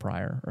 5 years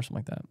prior or something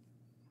like that.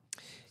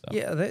 So.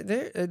 Yeah,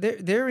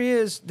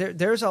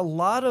 there's a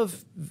lot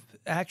of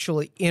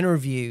actually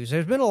interviews.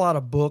 There's been a lot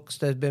of books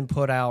that have been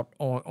put out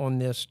on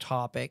this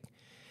topic,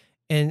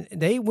 and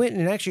they went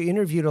and actually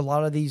interviewed a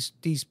lot of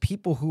these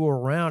people who were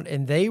around,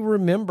 and they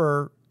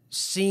remember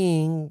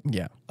seeing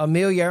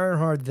Amelia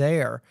Earhart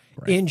there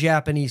in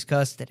Japanese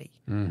custody.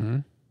 Mm-hmm.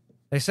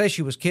 They say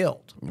she was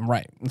killed.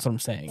 Right, that's what I'm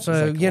saying.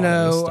 So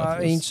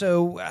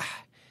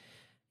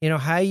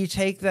how you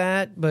take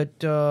that,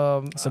 but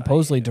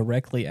supposedly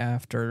directly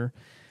after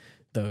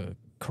the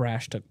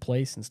crash took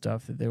place and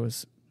stuff, there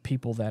was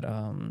people that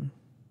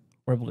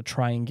were able to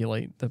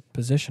triangulate the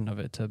position of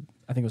it to,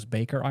 I think it was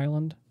Baker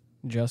Island,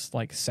 just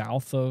like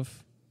south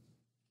of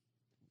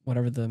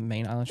whatever the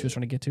main island she was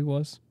trying to get to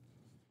was.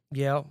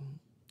 Yeah.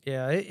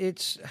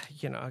 It's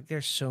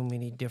there's so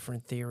many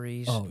different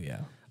theories. Oh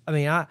yeah. I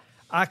mean,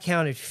 I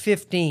counted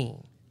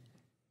 15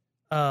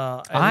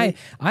 I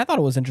thought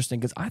it was interesting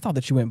because I thought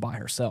that she went by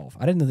herself.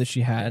 I didn't know that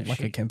she had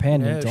like a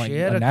companion, to, like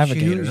a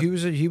navigator.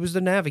 He was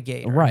the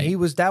navigator. Right.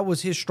 That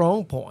was his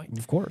strong point.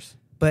 Of course.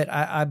 But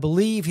I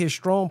believe his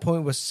strong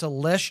point was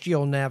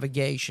celestial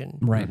navigation.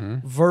 Right.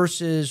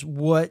 Versus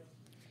what,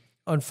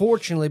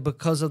 unfortunately,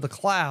 because of the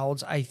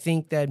clouds, I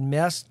think that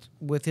messed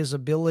with his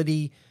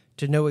ability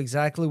to know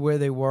exactly where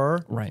they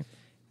were. Right.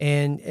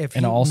 And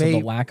also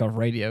the lack of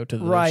radio to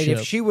the ship.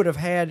 If she would have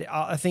had,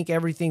 I think,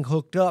 everything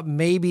hooked up,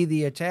 maybe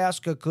the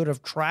Itasca could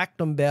have tracked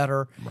them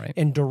better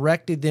and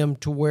directed them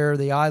to where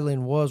the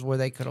island was, where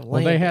they could have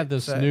landed. Well, they had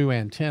this new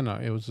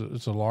antenna.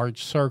 It's a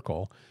large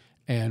circle,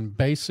 and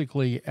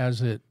basically,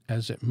 as it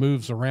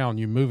moves around,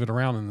 you move it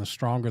around, and the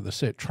stronger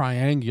it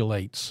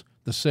triangulates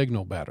the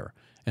signal better.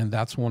 And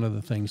that's one of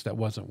the things that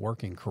wasn't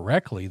working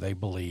correctly, they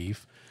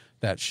believe,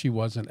 that she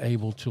wasn't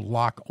able to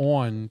lock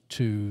on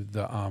to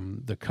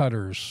the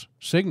cutter's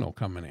signal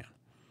coming in.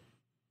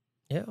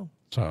 Yeah.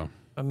 So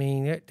I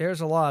mean, there's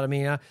a lot. I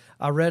mean,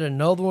 I read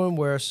another one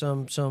where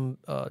some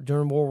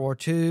during World War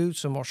II,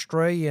 some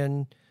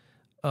Australian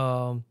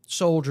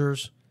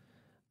soldiers,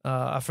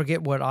 I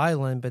forget what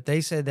island, but they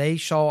said they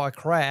saw a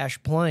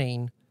crash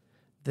plane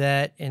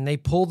and they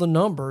pulled the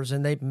numbers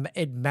and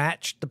it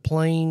matched the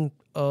plane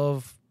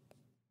of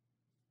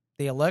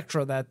the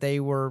Electra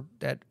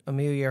that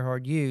Amelia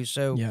Earhart used.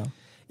 So,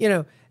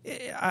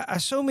 I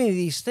so many of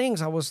these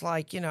things, I was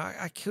like,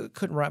 I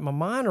couldn't wrap my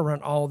mind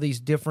around all these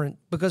different,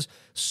 because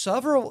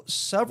several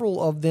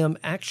of them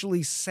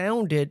actually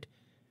sounded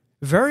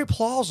very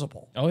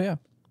plausible. Oh, yeah.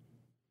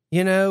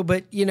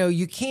 But,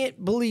 you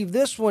can't believe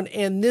this one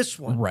and this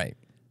one. Right.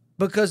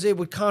 Because it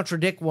would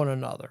contradict one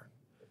another.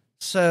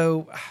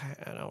 So,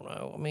 I don't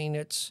know. I mean,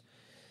 it's...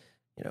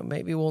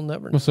 maybe we'll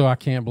never know. So I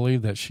can't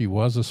believe that she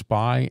was a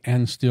spy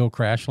and still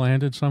crash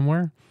landed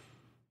somewhere.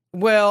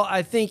 Well,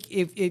 I think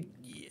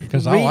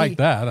because I like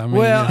that.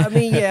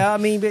 I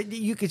mean, but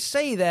you could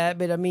say that.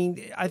 But I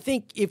mean, I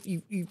think if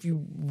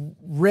you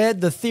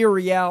read the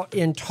theory out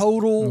in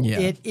total,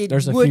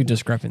 there's a few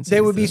discrepancies.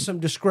 There would be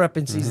some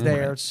discrepancies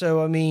there. Right.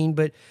 So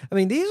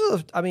these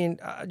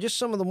are just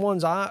some of the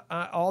ones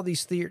all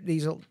these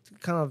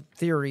kind of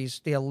theories.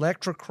 The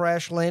Electra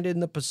crash landed in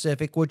the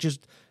Pacific, which is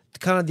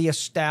kind of the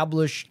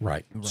established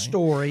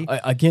story.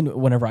 Again,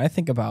 whenever I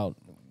think about,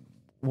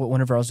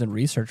 whenever I was doing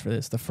research for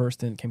this, the first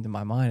thing that came to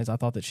my mind is I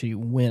thought that she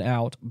went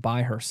out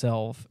by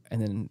herself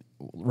and then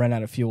ran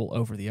out of fuel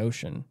over the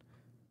ocean,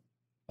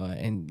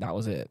 and that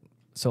was it.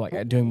 So,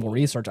 like, doing more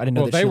research, I didn't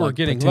know that they she were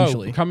getting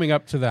low coming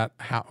up to that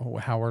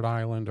Howard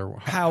Island or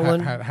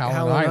Howland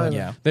Island.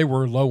 Yeah. They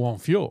were low on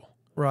fuel.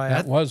 Right,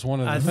 that was one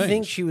of the things. I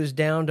think she was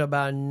down to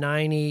about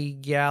 90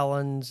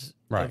 gallons.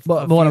 Right.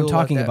 But what I'm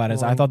talking about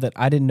is I thought that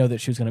I didn't know that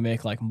she was going to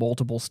make like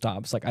multiple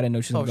stops. Like I didn't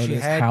know she was going to go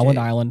to Howland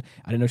Island.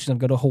 I didn't know she was going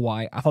to go to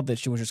Hawaii. I thought that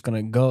she was just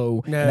going to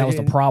go. No, and that was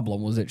the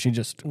problem, was that she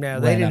just they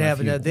didn't have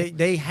it.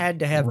 They had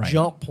to have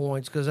jump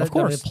points because of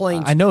course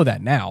planes. I know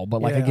that now,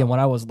 but like again,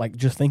 when I was like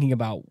just thinking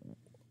about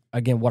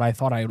what I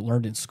thought I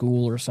learned in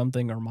school or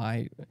something, or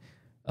my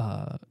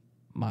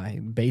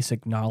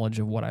basic knowledge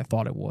of what I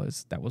thought it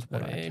was, that was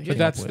what I. But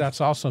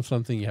that's also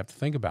something you have to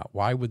think about.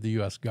 Why would the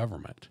U.S.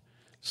 government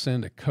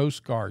send a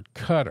Coast Guard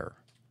cutter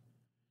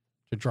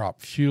to drop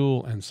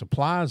fuel and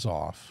supplies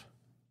off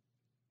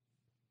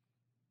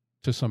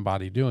to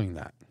somebody doing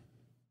that?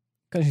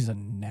 Because he's a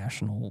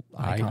national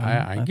icon.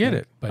 I get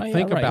it, but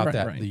think about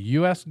that. Right. The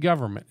U.S.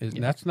 government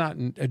that's not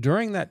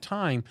during that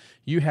time.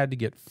 You had to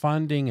get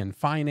funding and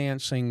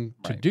financing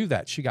to do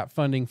that. She got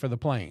funding for the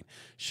plane.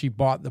 She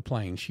bought the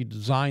plane. She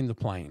designed the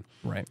plane.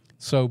 Right.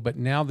 So, but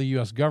now the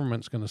U.S.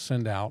 government's going to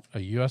send out a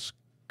U.S.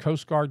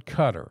 Coast Guard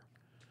cutter,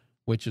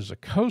 which is a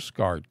Coast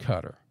Guard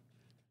cutter,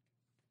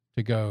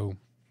 to go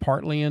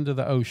partly into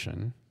the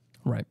ocean,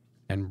 right,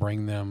 and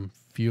bring them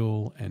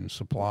fuel and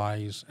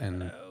supplies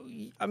and.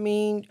 I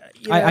mean,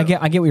 I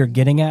get what you're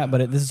getting at,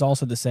 but this is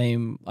also the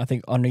same. I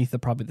think underneath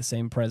probably the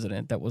same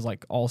president that was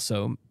like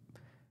also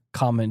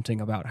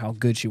commenting about how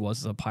good she was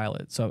as a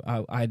pilot. So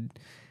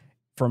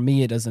for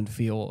me, it doesn't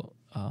feel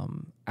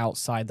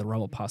outside the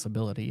realm of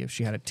possibility if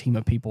she had a team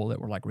of people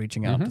that were like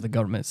reaching out to the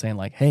government saying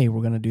like, "Hey,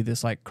 we're going to do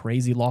this like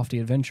crazy lofty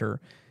adventure.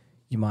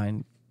 You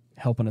mind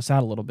helping us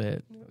out a little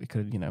bit? It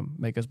could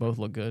make us both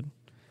look good."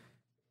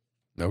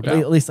 No doubt.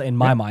 At least in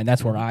my mind,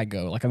 that's where I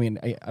go. Like, I mean,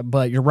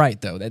 but you're right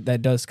though.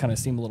 That does kind of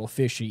seem a little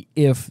fishy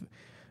if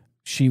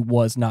she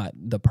was not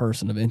the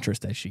person of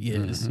interest that she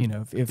is.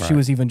 If she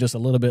was even just a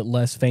little bit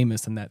less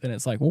famous than that, then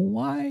it's like, well,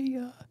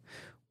 why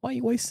are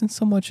you wasting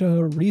so much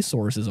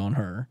resources on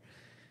her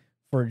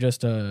for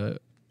just a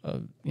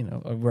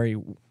very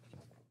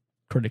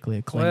critically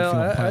acclaimed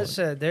film pilot? I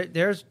said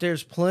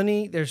there's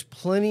plenty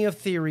of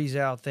theories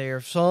out there.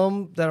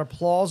 Some that are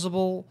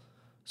plausible,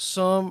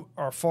 some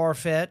are far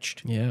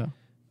fetched. Yeah.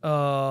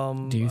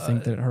 Do you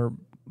think that her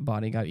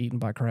body got eaten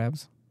by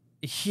crabs?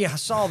 Yeah, I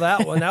saw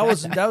that one. That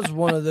was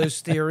one of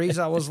those theories.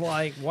 I was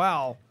like,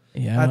 wow.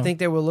 Yeah. I think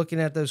they were looking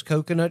at those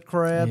coconut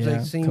crabs.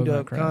 They seemed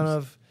to kind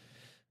of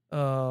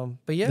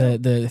But yeah,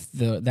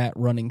 that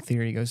running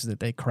theory goes that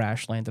they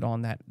crash landed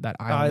on that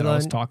island that I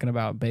was talking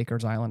about,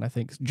 Baker's Island, I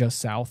think, just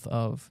south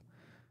of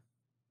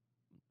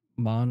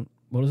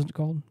what is it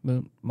called?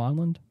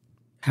 Monland?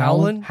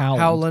 Howland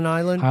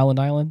Island. Howland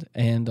Island,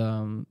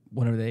 and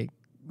whenever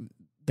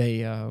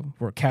they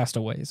were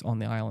castaways on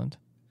the island,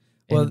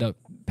 ended up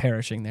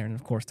perishing there, and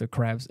of course the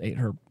crabs ate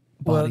her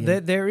body.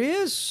 Well, there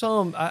is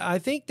some. I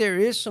think there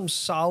is some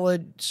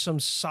solid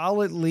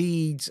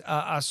leads.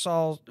 I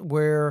saw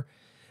where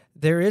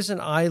there is an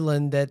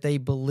island that they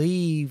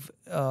believe,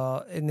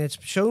 and it's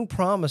shown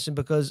promising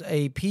because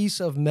a piece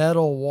of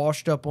metal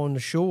washed up on the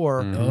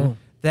shore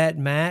that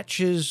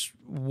matches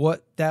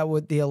what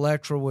the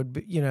Electra would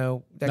be.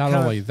 Not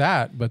only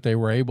that, but they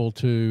were able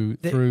to,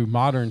 through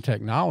modern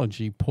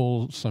technology,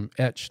 pull some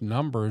etched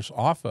numbers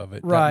off of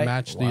it that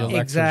match the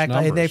Electra's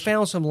numbers. And they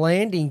found some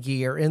landing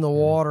gear in the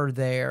water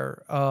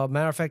there.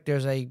 Matter of fact,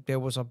 there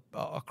was a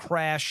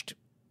crashed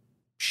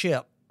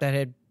ship that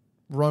had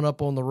run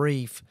up on the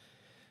reef.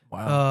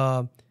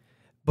 Wow.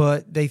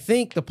 But they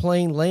think the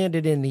plane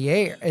landed in the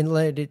air and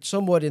landed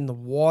somewhat in the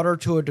water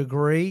to a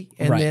degree.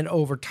 And then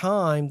over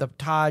time, the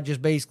tide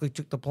just basically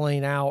took the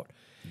plane out.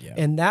 Yeah.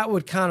 And that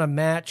would kind of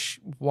match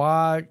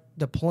why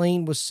the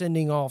plane was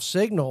sending off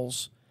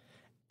signals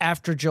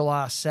after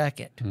July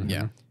 2nd. Mm-hmm.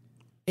 Yeah.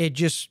 It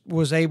just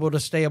was able to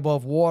stay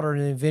above water,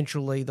 and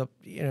eventually the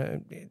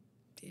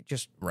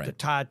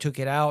tide took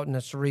it out, and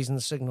that's the reason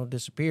the signal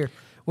disappeared.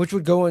 Which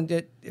would go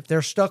into, if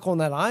they're stuck on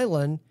that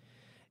island,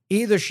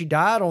 either she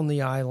died on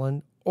the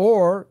island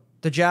or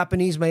the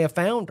Japanese may have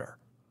found her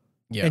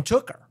and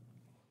took her.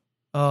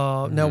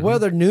 Now,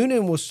 whether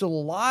Noonan was still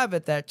alive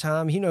at that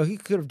time, he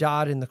could have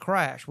died in the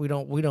crash. We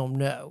don't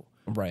know.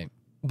 Right.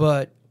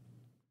 But,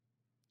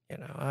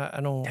 I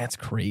don't. That's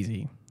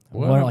crazy.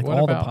 What all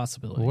about the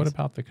possibilities. What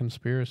about the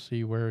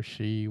conspiracy where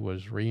she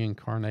was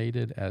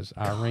reincarnated as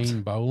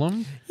Irene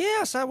Bolam?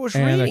 Yes, I was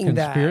reading that. And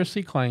a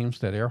conspiracy claims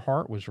that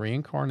Earhart was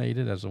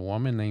reincarnated as a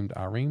woman named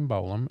Irene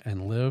Bolam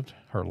and lived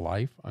her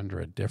life under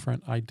a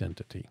different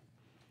identity.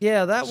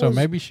 Yeah, So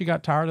maybe she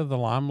got tired of the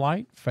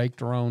limelight, faked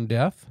her own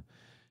death,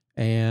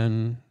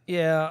 and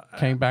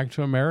came back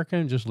to America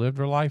and just lived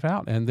her life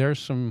out. And there's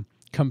some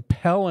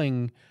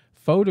compelling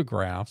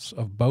photographs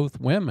of both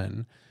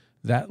women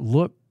that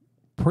look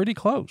pretty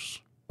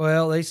close.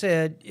 Well, they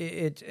said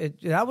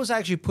that was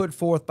actually put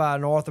forth by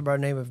an author by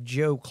the name of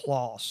Joe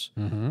Kloss.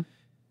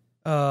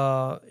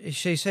 Mm-hmm.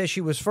 She says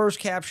she was first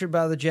captured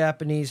by the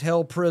Japanese,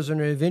 held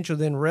prisoner, eventually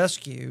then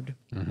rescued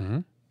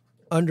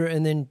under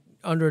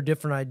a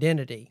different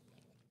identity.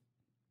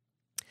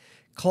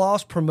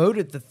 Kloss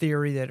promoted the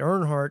theory that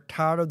Earhart,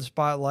 tired of the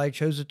spotlight,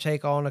 chose to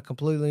take on a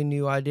completely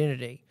new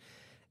identity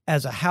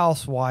as a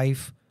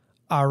housewife,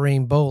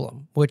 Irene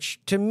Bolam, which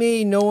to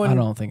me, I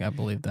don't think I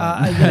believe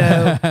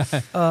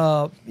that.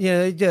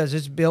 It does.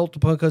 It's built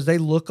upon because they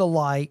look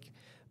alike.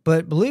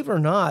 But believe it or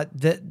not,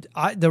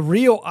 the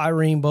real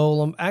Irene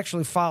Bolam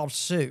actually filed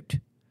suit.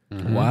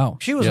 Mm-hmm. Wow,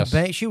 she was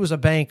a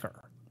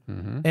banker,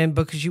 and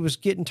because she was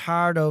getting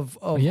tired of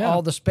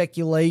all the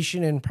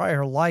speculation, and probably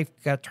her life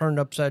got turned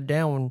upside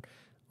down.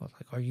 Like,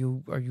 are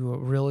you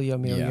really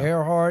Amelia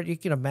Earhart? You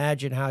can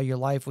imagine how your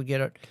life would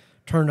get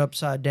turned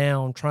upside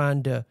down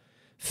trying to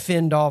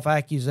fend off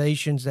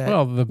accusations that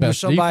the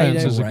best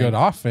defense is a good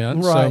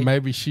offense. Right. So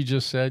maybe she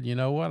just said, you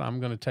know what, I'm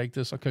going to take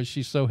this because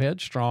she's so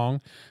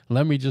headstrong.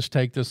 Let me just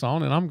take this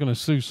on, and I'm going to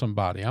sue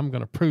somebody. I'm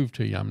going to prove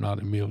to you I'm not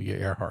Amelia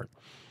Earhart.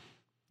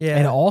 Yeah,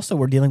 and also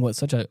we're dealing with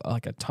such a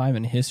time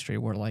in history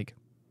where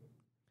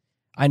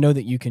I know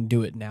that you can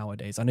do it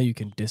nowadays. I know you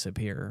can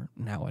disappear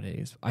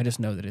nowadays. I just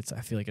know that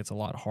I feel like it's a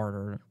lot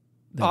harder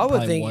than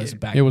it was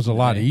back then. It was a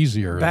lot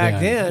easier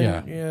back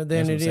then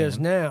than it is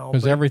now.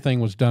 Because everything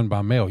was done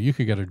by mail. You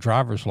could get a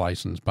driver's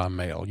license by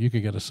mail. You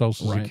could get a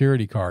Social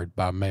Security card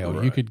by mail.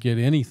 Right. You could get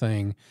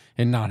anything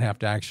and not have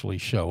to actually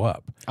show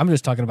up. I'm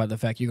just talking about the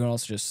fact you can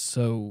also just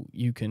so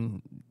you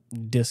can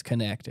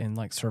disconnect and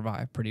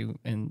survive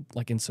in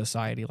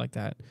society like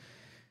that.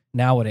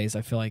 Nowadays,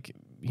 I feel like,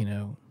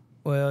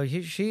 Well,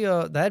 she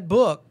that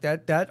book,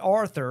 that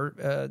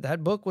Arthur,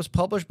 that book was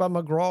published by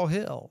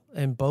McGraw-Hill,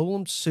 and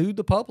Bolam sued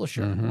the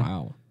publisher. Mm-hmm.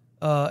 Wow.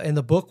 And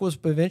the book was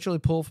eventually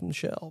pulled from the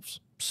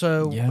shelves.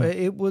 So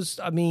it was,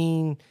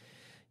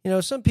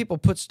 some people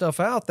put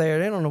stuff out there.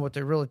 They don't know what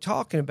they're really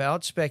talking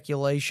about,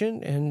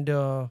 speculation, and,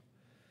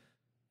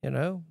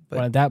 But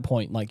at that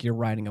point, you're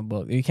writing a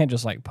book. You can't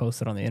just,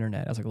 post it on the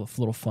internet as, a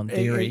little fun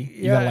theory.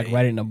 You got to,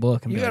 write it in a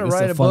book. And you got to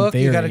write a book.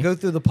 Theory. You got to go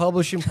through the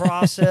publishing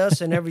process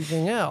and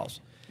everything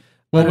else.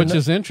 Well, which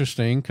is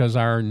interesting because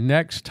our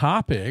next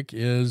topic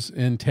is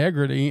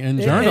integrity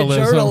in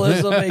journalism.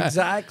 Journalism,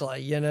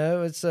 exactly.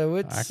 So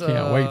I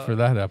can't wait for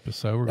that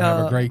episode. We're gonna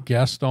have a great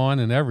guest on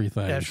and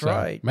everything. That's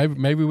right.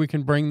 Maybe we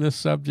can bring this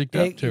subject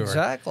up to her.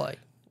 Exactly.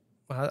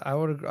 I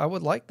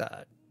would like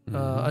that.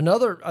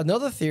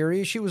 Another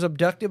theory is she was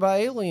abducted by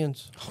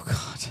aliens. Oh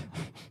God.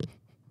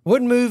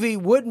 What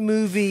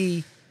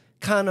movie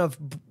kind of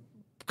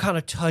kind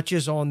of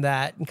touches on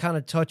that and kind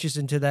of touches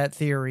into that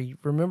theory.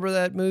 Remember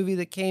that movie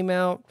that came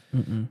out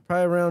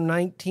probably around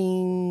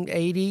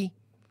 1980,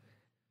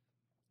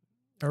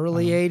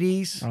 early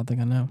 80s? I don't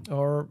think I know.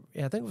 Or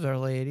I think it was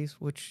early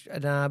 80s,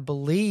 and I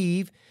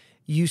believe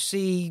you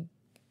see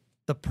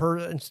the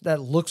person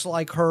that looks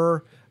like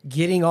her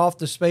getting off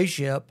the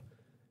spaceship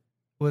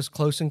was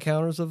Close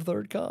Encounters of the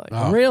Third Kind.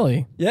 Oh.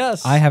 Really?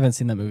 Yes. I haven't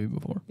seen that movie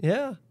before.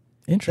 Yeah.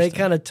 Interesting. They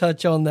kind of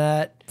touch on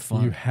that.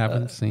 You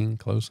haven't seen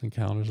Close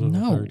Encounters of the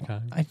Third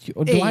Kind?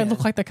 Do I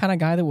look like the kind of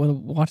guy that would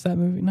watch that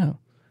movie? No.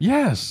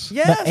 Yes.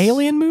 The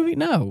Alien movie?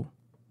 No.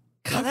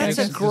 God, that's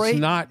a great. It's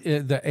not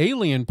the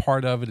alien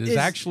part of it is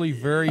actually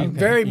very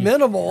very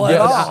minimal at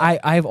all.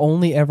 I've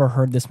only ever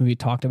heard this movie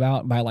talked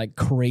about by like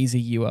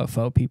crazy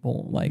UFO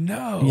people. Like,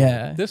 no,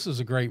 yeah, this is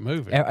a great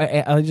movie.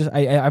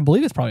 I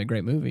believe it's probably a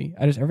great movie.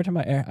 Every time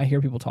I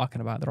hear people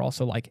talking about it, they're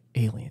also like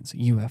aliens,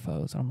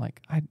 UFOs. And I'm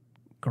like,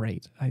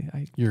 great.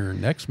 Your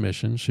next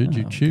mission, should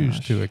you choose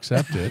to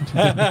accept it,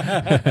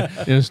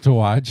 is to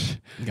watch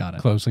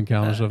Close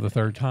Encounters of the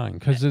Third Kind,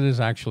 because it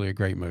is actually a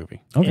great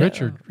movie. Okay.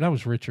 That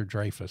was Richard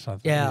Dreyfuss. I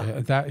think.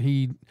 Yeah.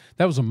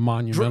 That was a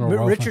monumental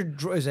role.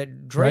 Richard, is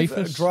it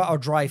Dreyfuss?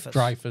 Dreyfuss?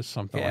 Dreyfuss,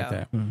 something like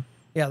that.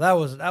 Yeah, that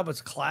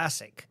was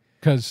classic.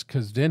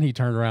 Because then he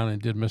turned around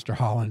and did Mr.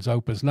 Holland's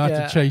Opus, not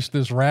to chase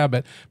this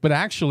rabbit, but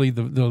actually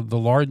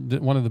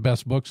one of the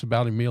best books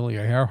about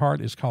Amelia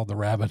Earhart is called The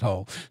Rabbit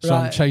Hole. So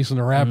I'm chasing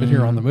a rabbit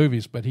here on the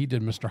movies, but he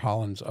did Mr.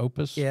 Holland's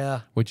Opus,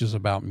 which is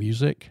about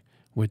music,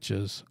 which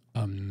is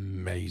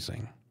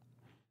amazing.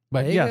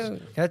 But you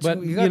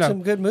got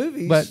some good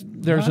movies. But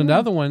there's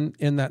another one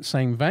in that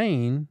same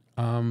vein,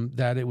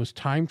 that it was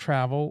time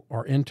travel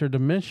or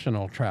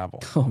interdimensional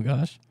travel. Oh,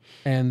 gosh.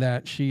 And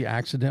that she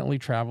accidentally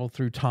traveled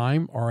through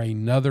time or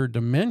another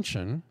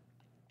dimension,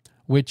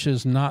 which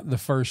is not the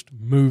first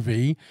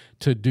movie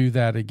to do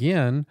that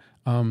again.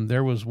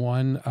 There was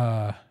one,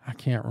 I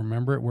can't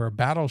remember it, where a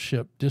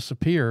battleship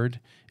disappeared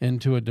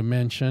into a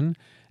dimension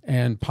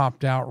and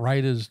popped out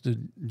right as the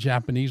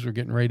Japanese were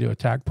getting ready to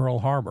attack Pearl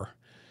Harbor.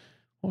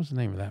 What was the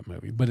name of that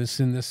movie? But it's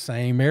in the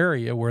same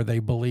area where they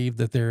believe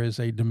that there is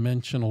a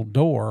dimensional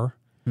door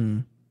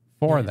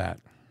for that.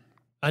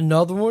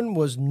 Another one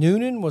was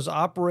Noonan was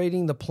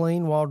operating the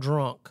plane while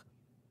drunk.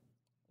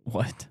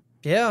 What?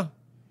 Yeah.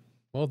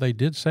 Well, they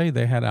did say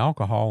they had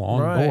alcohol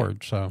on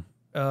board, so.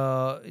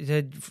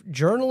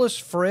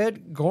 Journalist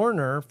Fred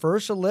Garner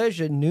first alleged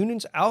that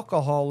Noonan's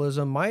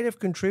alcoholism might have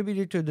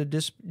contributed to the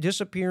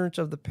disappearance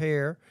of the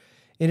pair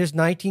in his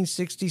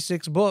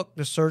 1966 book,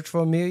 The Search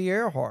for Amelia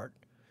Earhart.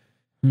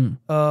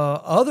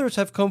 Others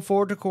have come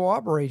forward to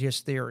corroborate his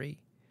theory.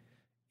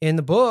 In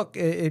the book,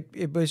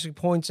 it basically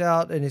points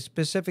out a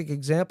specific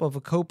example of a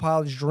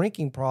co-pilot's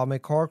drinking problem. A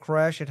car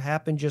crash had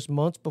happened just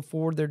months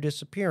before their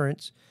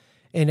disappearance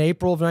in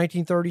April of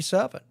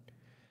 1937,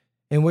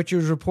 in which it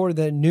was reported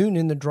that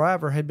Noonan, the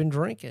driver, had been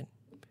drinking.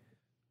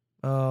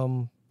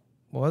 Whether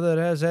that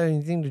has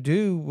anything to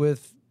do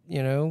with,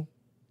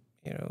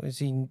 is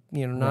he,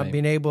 not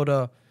being able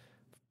to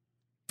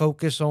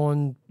focus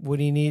on what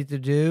he needed to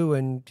do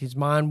and his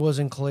mind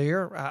wasn't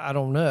clear, I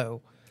don't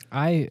know.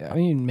 I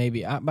mean,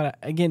 maybe. But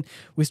again,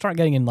 we start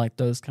getting in like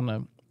those kind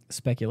of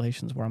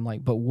speculations where I'm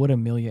like, but would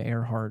Amelia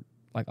Earhart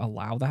like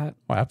allow that?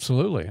 Well,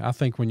 absolutely. I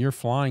think when you're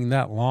flying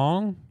that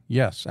long,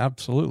 yes,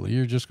 absolutely.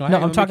 You're just going.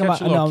 I'm talking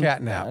about a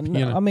cat nap.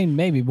 I mean,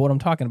 maybe. But what I'm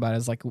talking about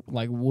is like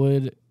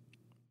would.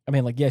 I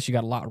mean, like, yes, you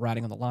got a lot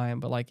riding on the line,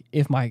 but like,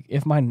 if my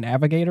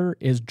navigator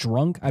is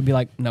drunk, I'd be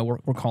like, no,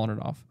 we're calling it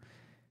off.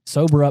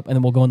 Sober up, and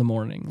then we'll go in the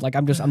morning. Like,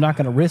 I'm not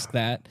going to risk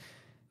that.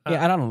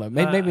 Yeah, I don't know.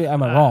 Maybe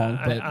I'm wrong,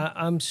 but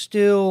I'm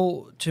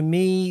still, to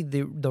me,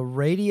 the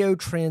radio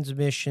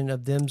transmission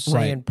of them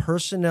saying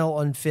personnel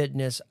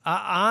unfitness.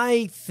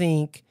 I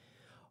think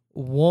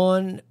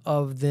one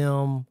of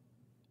them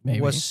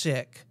was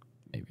sick,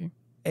 maybe,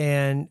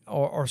 and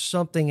or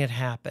something had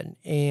happened,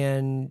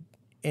 and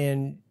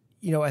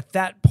at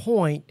that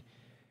point,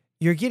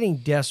 you're getting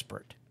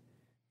desperate.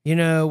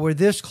 We're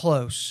this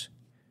close.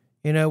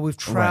 We've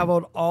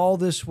traveled all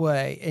this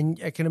way, and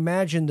I can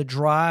imagine the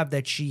drive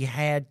that she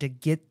had to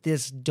get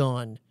this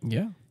done.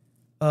 Yeah.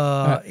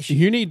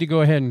 You need to go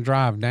ahead and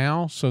drive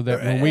now so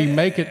that when we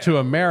make it to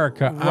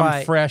America,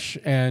 I'm fresh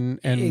and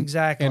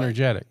exactly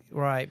energetic.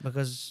 Right,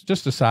 because...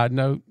 Just a side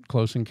note,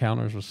 Close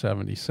Encounters was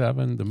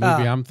 1977. The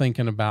movie I'm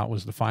thinking about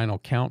was The Final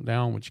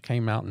Countdown, which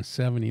came out in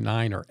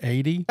 1979 or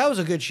 1980. That was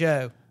a good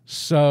show.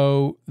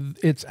 So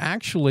it's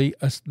actually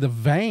the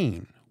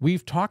vein.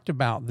 We've talked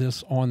about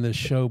this on this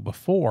show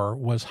before,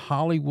 was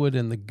Hollywood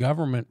and the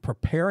government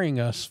preparing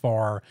us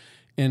for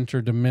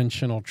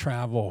interdimensional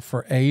travel,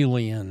 for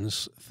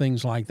aliens,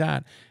 things like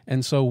that.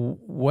 And so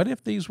what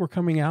if these were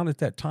coming out at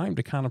that time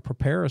to kind of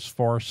prepare us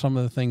for some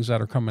of the things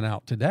that are coming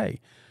out today?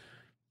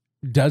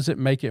 Does it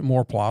make it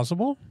more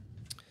plausible?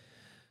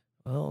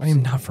 Well, I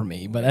mean, not for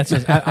me, but that's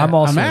just, I'm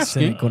also I'm a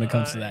asking. cynic when it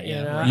comes to that. You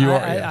Yeah, know, right. You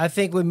are, I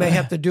think we may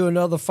have to do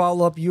another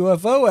follow-up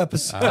UFO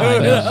episode.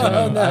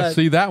 I on that.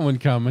 see that one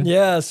coming.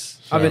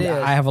 Yes, I mean, it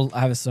is.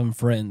 I have some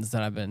friends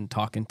that I've been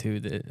talking to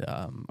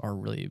that are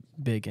really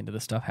big into the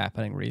stuff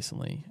happening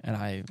recently, and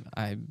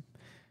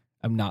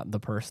I'm not the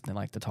person they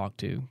like to talk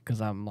to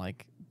because I'm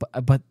like,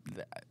 but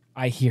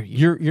I hear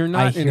you. You're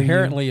not hear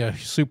inherently a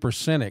super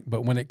cynic,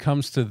 but when it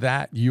comes to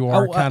that, you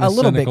are kind a of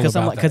little bit because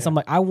I'm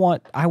like I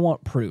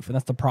want proof, and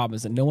that's the problem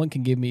is that no one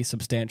can give me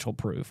substantial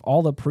proof.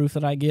 All the proof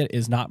that I get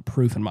is not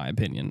proof, in my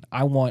opinion.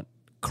 I want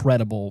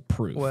credible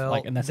proof. Well,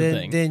 and that's the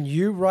thing. Then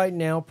you right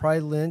now probably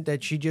learned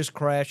that she just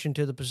crashed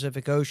into the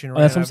Pacific Ocean.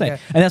 That's what I'm saying,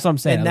 and that's what I'm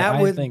saying. And that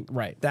I think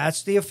right.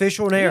 That's the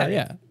official narrative.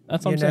 Yeah,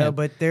 that's what I'm saying.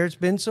 But there's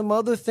been some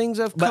other things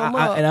that have come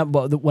up.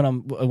 But when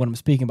I'm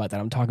speaking about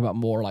that, I'm talking about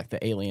more like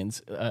the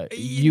aliens, That's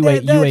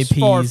UAPs,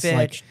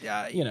 far-fetched. like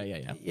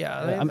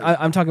Yeah.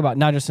 I'm talking about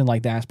not just in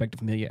like the aspect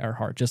of Amelia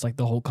Earhart, just like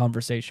the whole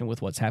conversation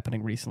with what's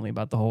happening recently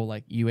about the whole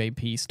like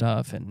UAP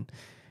stuff, and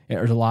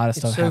there's a lot of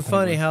stuff. It's so happening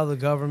funny with, how the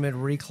government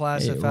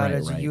reclassified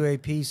as a right.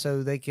 UAP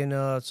so they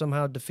can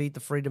somehow defeat the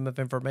Freedom of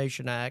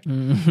Information Act,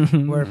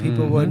 where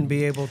people wouldn't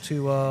be able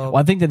to. Well,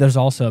 I think that there's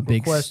also a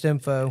big request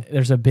info.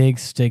 There's a big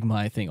stigma,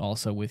 I think,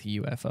 also with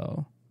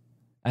UFO.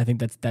 I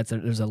think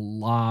there's a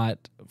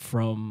lot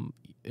from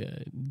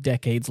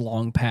decades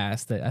long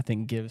past that I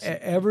think gives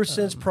Ever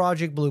since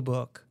Project Blue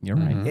Book, you're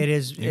right. it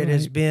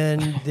has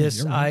been this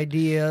You're right.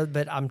 idea.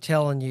 But I'm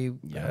telling you,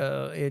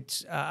 Yeah.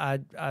 it's I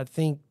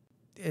think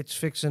it's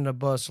fixing to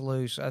bust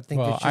loose. I think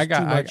Well, it's just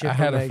too much I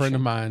had a friend information.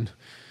 of mine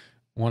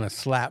want to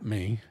slap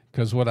me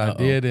because what I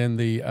did in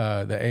the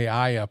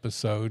AI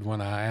episode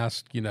when I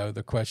asked,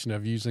 the question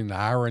of using the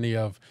irony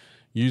of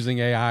using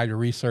AI to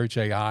research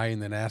AI and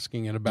then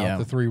asking it about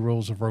the 3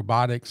 rules of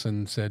robotics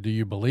and said, do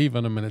you believe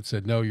in them? And it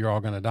said, no, you're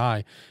all going to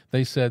die.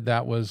 They said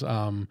that was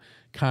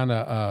kind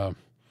of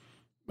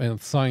in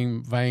the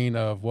same vein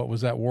of what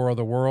was that, War of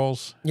the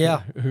Worlds? Yeah.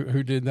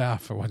 Who did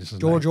that? For what is his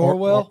George name?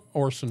 Orwell?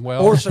 Orson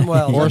Welles. Orson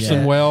Welles.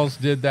 Orson Welles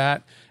did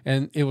that,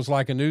 and it was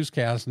like a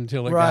newscast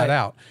until it Right. got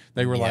out.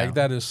 They were like,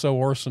 that is so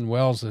Orson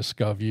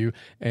Welles-esque of you,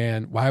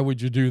 and why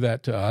would you do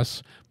that to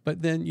us?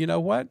 But then, you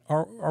know what?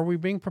 Are we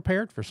being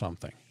prepared for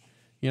something?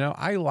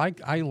 I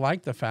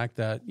like the fact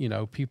that,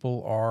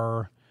 people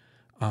are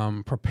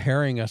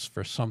preparing us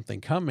for something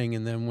coming.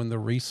 And then when the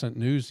recent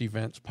news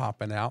events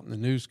popping out and the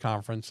news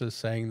conferences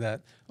saying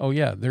that, oh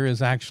yeah, there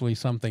is actually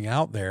something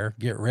out there,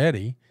 get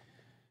ready.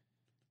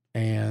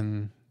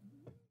 And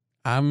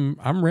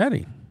I'm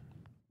ready.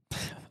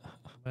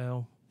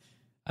 Well,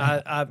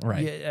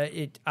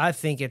 I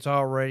think it's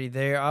already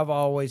there. I've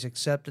always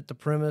accepted the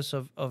premise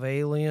of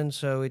aliens,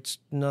 so it's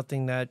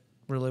nothing that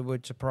really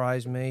would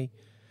surprise me.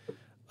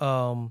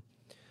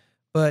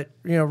 But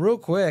real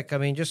quick, I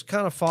mean, just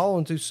kind of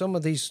following through some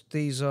of these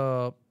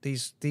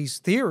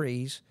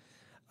theories.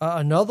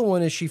 Another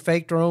one is she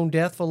faked her own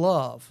death for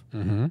love.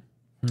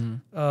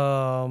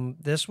 Mm-hmm.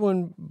 This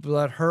one,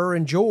 but her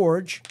and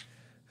George,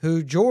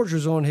 who George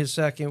was on his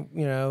second,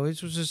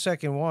 this was his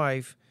second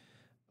wife.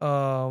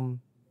 And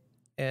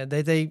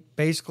they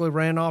basically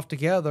ran off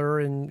together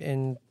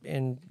and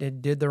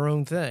did their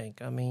own thing.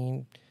 I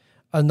mean,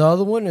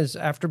 another one is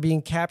after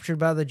being captured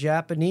by the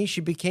Japanese,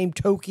 she became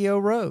Tokyo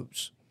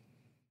Rose.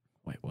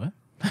 Wait, what?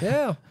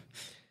 Yeah.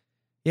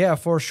 Yeah,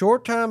 for a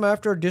short time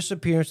after her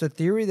disappearance, the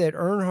theory that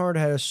Earhart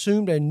had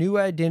assumed a new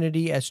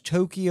identity as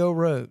Tokyo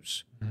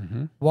Rose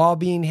while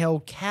being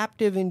held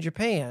captive in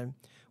Japan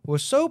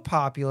was so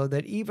popular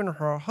that even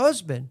her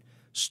husband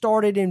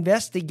started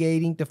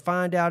investigating to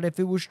find out if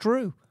it was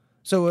true.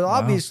 So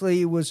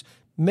obviously it was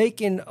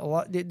making a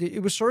lot,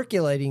 it was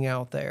circulating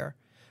out there,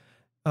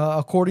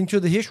 according to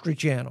the History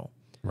Channel.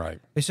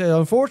 Right. They said,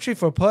 unfortunately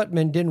for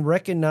Putman, didn't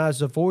recognize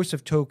the voice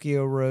of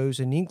Tokyo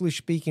Rose, an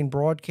English-speaking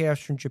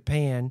broadcaster in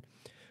Japan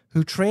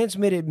who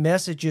transmitted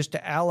messages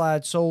to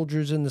Allied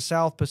soldiers in the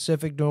South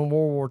Pacific during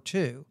World War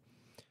II.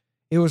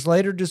 It was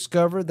later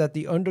discovered that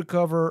the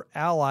undercover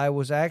ally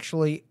was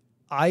actually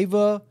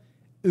Iva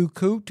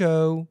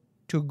Ukuto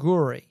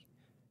Toguri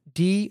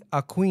D.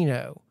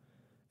 Aquino,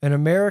 an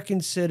American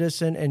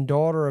citizen and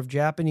daughter of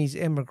Japanese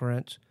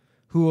immigrants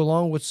who,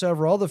 along with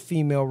several other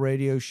female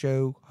radio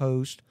show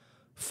hosts,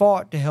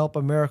 fought to help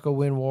America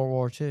win World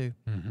War II.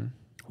 Mm-hmm.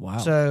 Wow.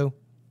 So,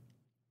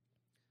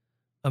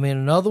 I mean,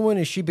 another one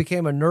is she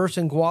became a nurse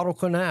in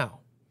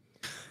Guadalcanal.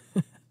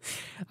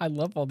 I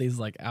love all these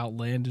like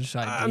outlandish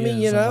ideas. I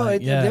mean,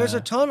 there's a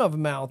ton of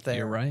them out there.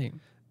 You're right.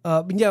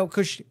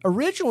 Because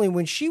originally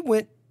when she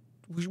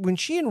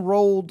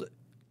enrolled,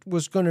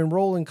 was going to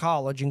enroll in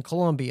college in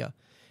Columbia,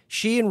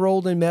 she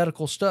enrolled in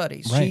medical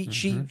studies. Right.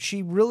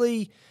 She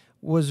really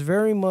was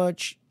very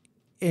much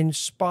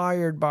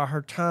inspired by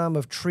her time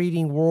of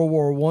treating World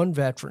War I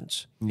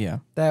veterans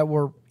that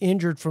were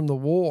injured from the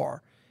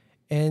war.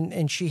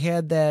 And she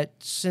had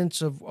that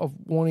sense of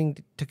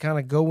wanting to kind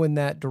of go in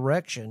that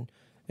direction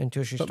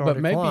until she started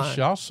But maybe flying.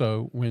 she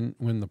also,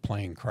 when the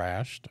plane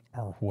crashed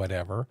or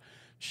whatever,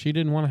 she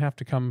didn't want to have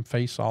to come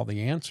face all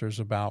the answers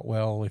about,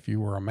 well, if you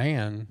were a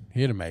man,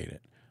 he'd have made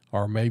it.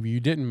 or maybe you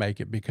didn't make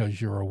it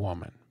because you're a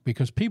woman.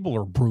 Because people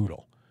are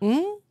brutal.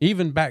 Mm-hmm.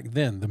 Even back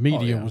then, the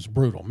media was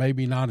brutal.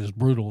 Maybe not as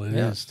brutal as it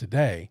is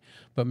today,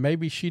 but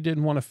maybe she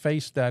didn't want to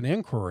face that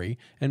inquiry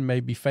and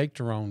maybe faked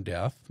her own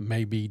death,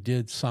 maybe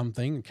did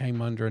something, came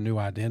under a new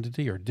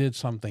identity, or did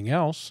something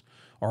else,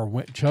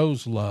 or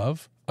chose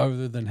love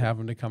other than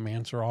having to come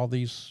answer all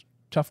these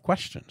tough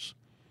questions.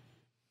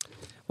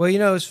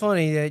 Well, it's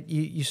funny that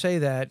you say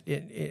that,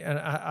 and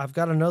I've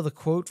got another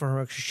quote from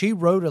her. She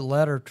wrote a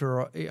letter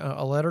to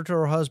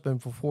her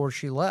husband before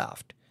she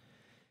left.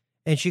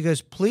 And she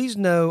goes, "Please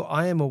know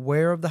I am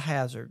aware of the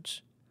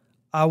hazards.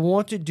 I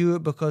want to do it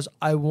because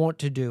I want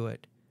to do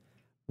it.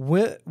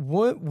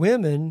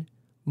 Women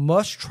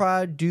must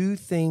try to do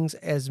things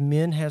as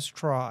men has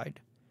tried.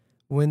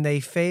 When they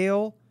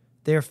fail,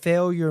 their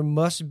failure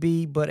must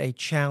be but a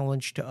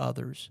challenge to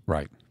others."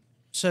 Right.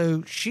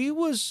 So she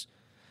was,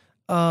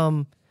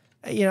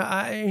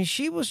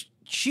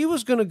 she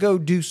was going to go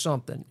do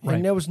something,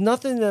 and there was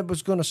nothing that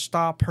was going to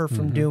stop her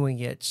from doing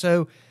it.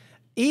 So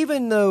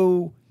even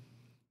though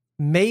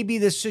maybe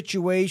the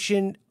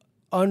situation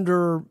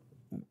under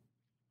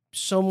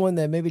someone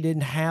that maybe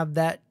didn't have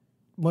that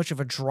much of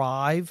a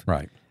drive,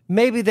 right?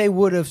 Maybe they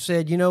would have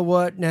said, "You know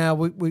what? Now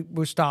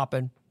we're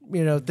stopping.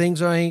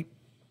 Things ain't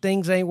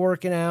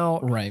working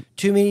out. Right.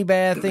 Too many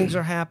bad things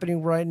are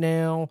happening right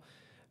now.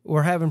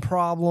 We're having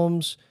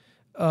problems."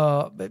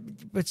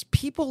 But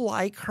people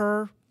like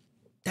her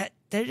that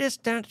they're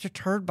just not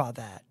deterred by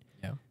that.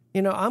 Yeah.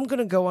 I'm going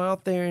to go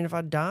out there, and if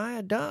I die,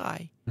 I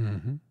die.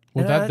 Mm-hmm.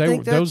 Well, that's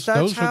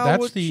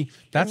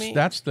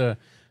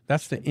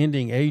the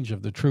ending age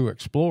of the true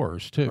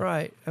explorers too.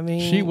 Right. I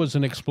mean, she was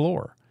an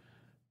explorer.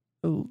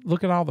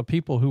 Look at all the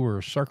people who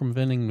were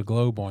circumventing the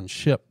globe on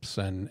ships,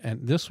 and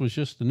this was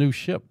just a new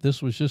ship.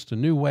 This was just a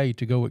new way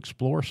to go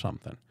explore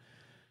something.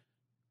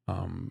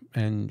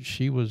 And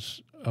she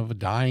was of a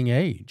dying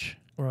age.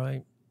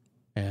 Right.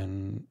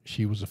 And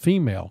she was a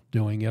female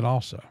doing it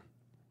also.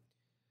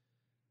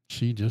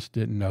 She just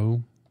didn't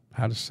know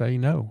how to say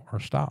no or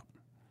stop.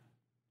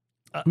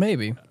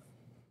 Maybe.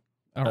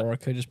 Or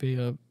it could just be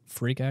a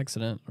freak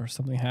accident or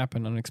something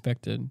happened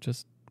unexpected.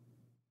 Just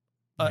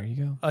there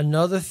you go.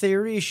 Another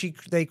theory is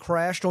they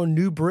crashed on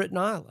New Britain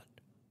Island.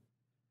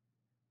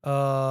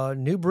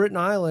 New Britain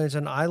Island is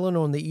an island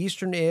on the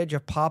eastern edge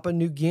of Papua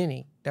New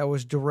Guinea that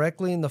was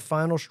directly in the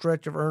final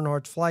stretch of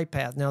Earhart's flight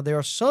path. Now, there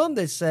are some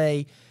that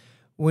say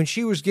when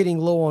she was getting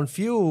low on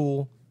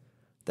fuel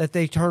that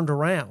they turned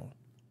around.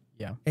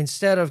 Yeah.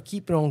 Instead of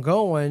keeping on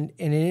going,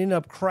 and it ended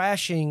up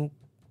crashing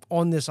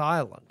on this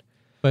island.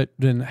 But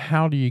then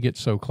how do you get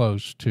so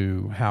close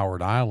to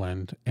Howard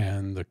Island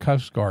and the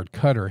Coast Guard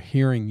cutter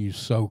hearing you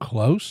so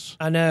close?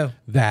 I know.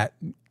 That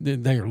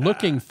they're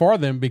looking for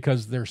them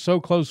because they're so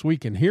close we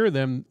can hear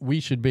them,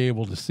 we should be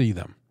able to see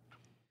them.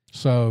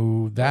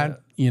 So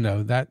that,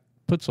 that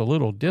puts a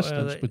little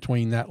distance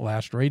between that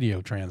last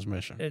radio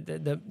transmission.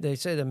 They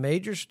say the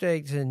major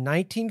stakes in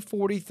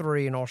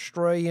 1943, an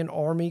Australian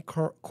Army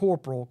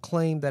corporal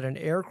claimed that an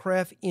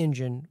aircraft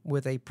engine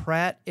with a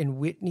Pratt &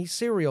 Whitney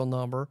serial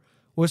number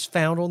was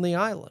found on the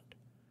island.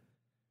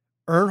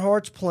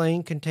 Earhart's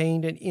plane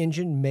contained an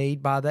engine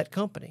made by that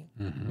company.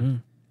 Mm-hmm.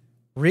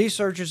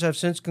 Researchers have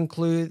since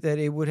concluded that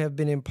it would have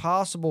been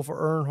impossible for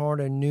Earhart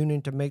and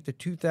Noonan to make the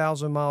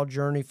 2,000-mile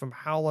journey from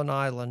Howland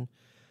Island,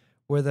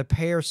 where the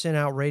pair sent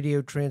out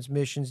radio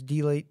transmissions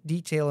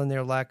detailing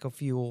their lack of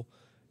fuel,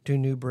 to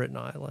New Britain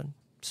Island.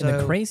 So, and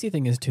the crazy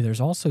thing is, too,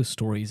 there's also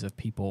stories of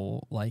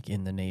people like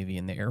in the Navy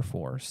and the Air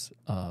Force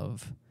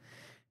of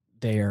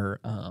their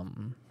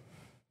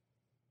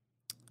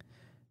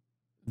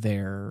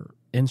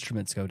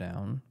instruments go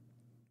down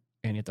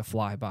and you have to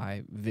fly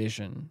by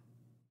vision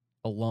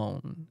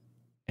alone,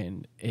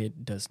 and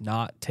it does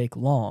not take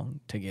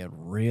long to get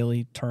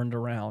really turned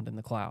around in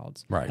the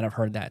clouds. Right. And I've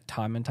heard that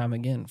time and time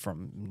again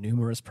from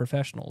numerous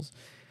professionals.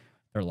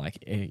 They're like,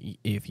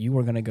 if you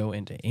were going to go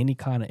into any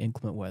kind of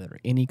inclement weather,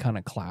 any kind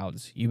of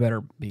clouds, you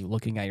better be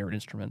looking at your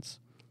instruments,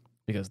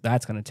 because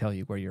that's going to tell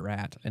you where you're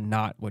at and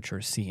not what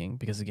you're seeing.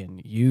 Because, again,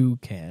 you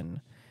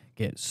can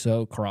get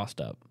so crossed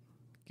up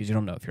because you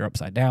don't know if you're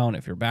upside down,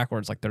 if you're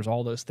backwards. Like, there's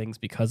all those things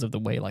because of the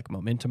way, like,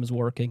 momentum is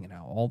working and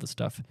how all the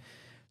stuff.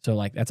 So,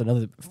 like, that's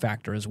another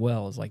factor as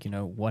well, is, like,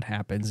 what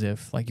happens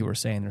if, like you were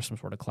saying, there's some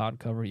sort of cloud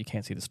cover, you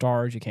can't see the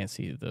stars, you can't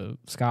see the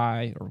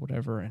sky or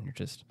whatever, and you're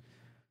just...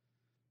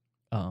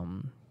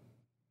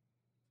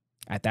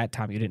 at that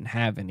time, you didn't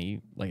have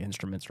any like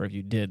instruments, or if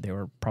you did, they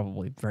were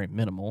probably very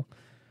minimal.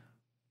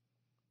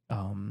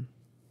 And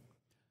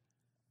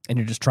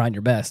you're just trying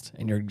your best,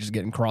 and you're just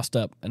getting crossed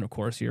up. And of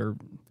course,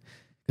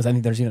 because I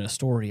think there's even a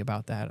story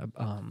about that.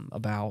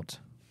 About,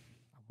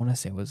 I want to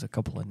say it was a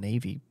couple of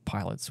Navy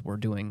pilots were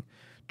doing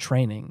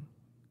training,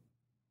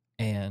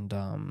 and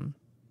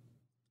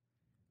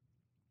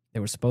they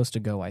were supposed to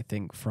go, I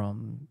think,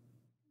 from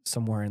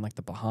somewhere in like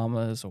the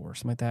Bahamas or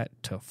something like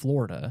that to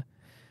Florida,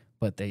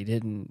 but they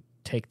didn't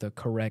take the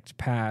correct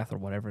path or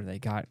whatever. They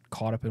got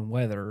caught up in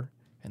weather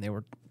and they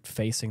were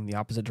facing the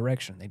opposite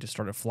direction. They just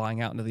started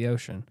flying out into the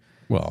ocean.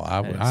 Well,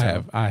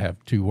 I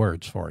have 2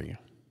 words for you.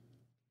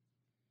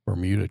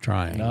 Bermuda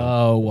Triangle.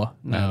 No.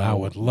 And I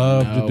would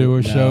love to do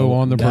a show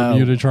on the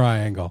Bermuda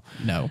Triangle.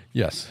 No.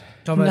 Yes.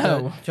 Talking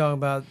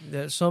about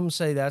that, some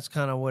say that's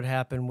kind of what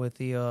happened with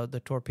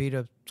the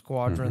torpedo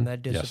squadron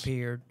that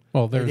disappeared. Yes.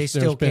 Well, there's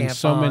been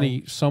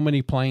so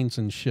many planes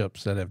and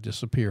ships that have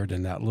disappeared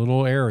in that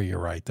little area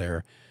right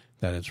there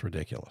that it's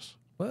ridiculous.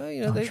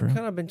 Well, they've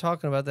kind of been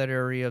talking about that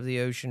area of the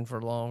ocean for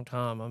a long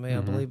time. I mean,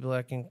 I believe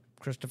like in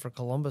Christopher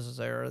Columbus's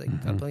era,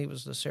 I believe it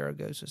was the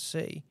Sargasso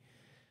Sea.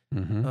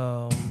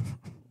 I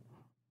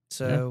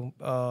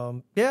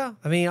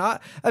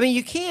mean,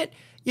 you can't.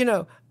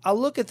 I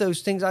look at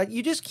those things.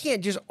 You just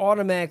can't just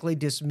automatically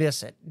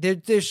dismiss it.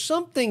 There's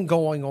something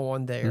going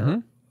on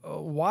there.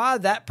 Why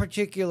that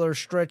particular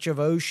stretch of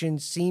ocean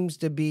seems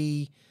to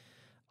be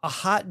a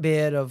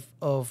hotbed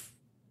of.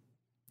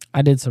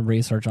 I did some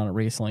research on it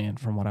recently, and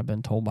from what I've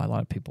been told by a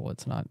lot of people,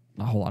 it's not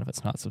a whole lot of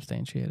it's not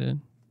substantiated.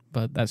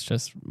 But that's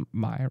just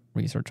my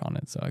research on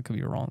it, so I could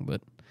be wrong.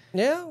 But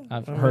yeah,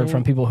 I've heard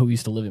from people who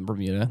used to live in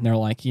Bermuda, and they're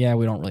like, "Yeah,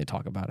 we don't really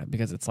talk about it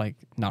because it's like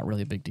not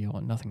really a big deal,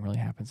 and nothing really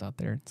happens out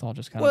there. It's all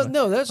just kind of." Well,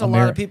 no, there's a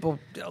lot of people,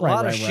 a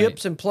lot of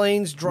ships and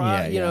planes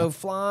drive,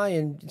 fly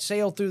and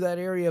sail through that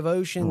area of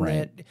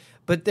ocean.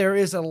 But there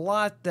is a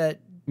lot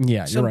that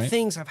some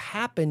things have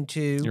happened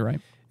to. You're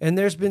right, and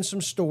there's been some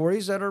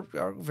stories that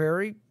are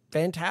very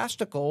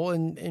fantastical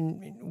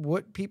and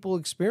what people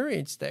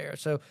experience there.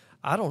 So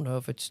I don't know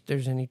if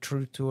there's any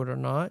truth to it or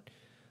not,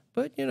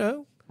 but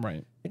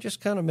right. It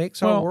just kind of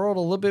makes our world a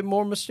little bit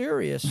more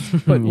mysterious.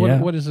 But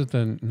what is it,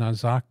 the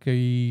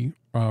Nagasaki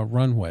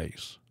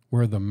runways,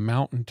 where the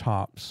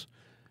mountaintops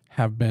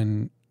have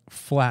been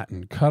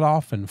flattened, cut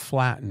off and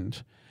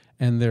flattened,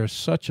 and there's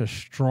such a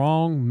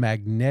strong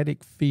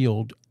magnetic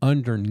field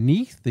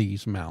underneath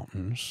these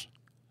mountains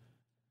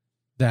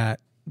that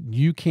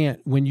you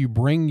can't, when you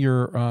bring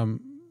your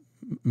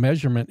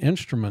measurement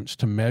instruments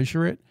to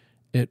measure it,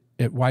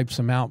 it wipes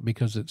them out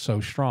because it's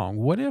so strong.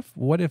 What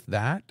if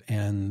that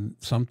and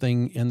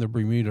something in the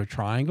Bermuda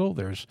Triangle,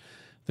 there's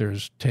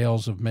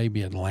tales of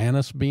maybe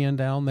Atlantis being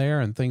down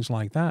there and things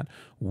like that.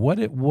 What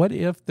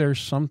if there's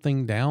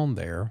something down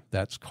there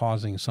that's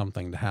causing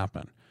something to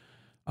happen?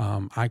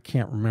 I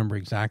can't remember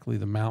exactly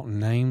the mountain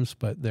names,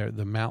 but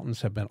the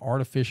mountains have been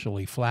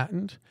artificially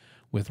flattened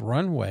with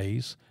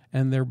runways,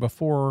 and they're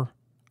before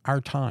our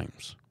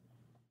times,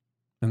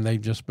 and they've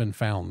just been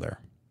found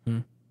there.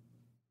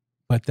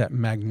 But that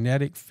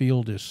magnetic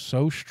field is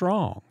so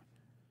strong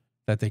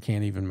that they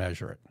can't even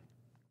measure it.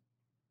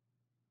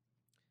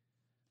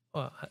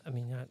 Well, I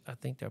mean, I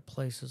think there are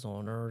places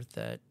on Earth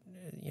that,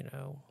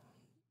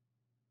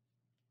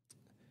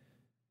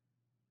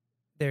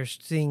 there's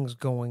things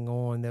going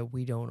on that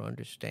we don't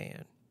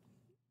understand.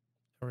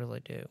 I really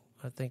do.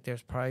 I think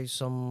there's probably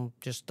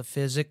just the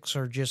physics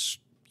or just,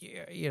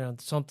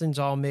 something's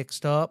all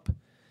mixed up.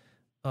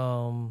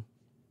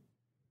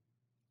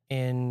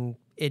 And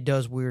it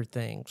does weird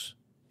things.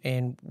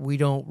 And we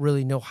don't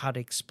really know how to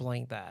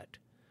explain that.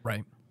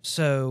 Right.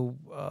 So,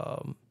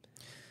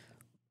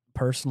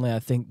 personally, I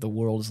think the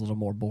world is a little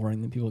more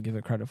boring than people give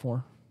it credit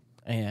for.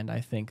 And I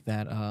think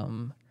that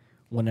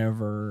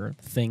whenever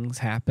things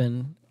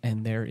happen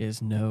and there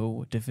is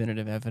no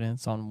definitive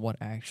evidence on what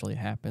actually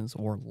happens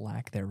or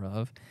lack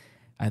thereof,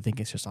 I think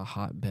it's just a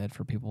hotbed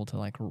for people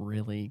to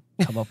really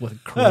come up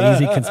with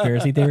crazy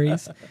conspiracy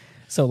theories.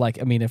 So,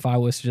 if I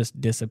was to just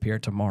disappear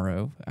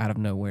tomorrow out of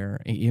nowhere,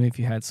 even if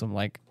you had some,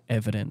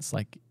 evidence,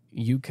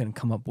 you can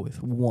come up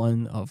with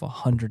one of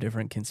 100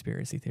 different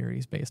conspiracy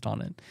theories based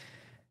on it.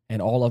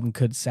 And all of them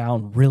could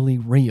sound really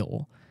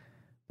real.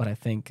 But I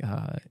think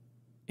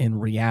in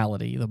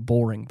reality, the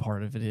boring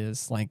part of it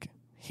is,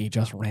 he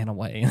just ran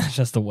away. And that's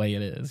just the way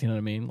it is. You know what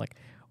I mean?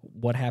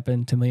 What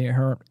happened to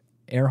Amelia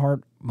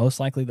Earhart?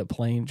 Most likely the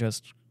plane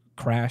just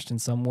crashed in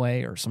some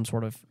way or some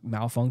sort of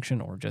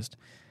malfunction or just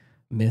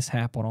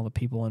mishap on all the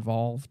people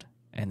involved,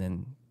 and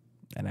then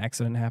an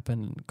accident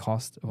happened and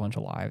cost a bunch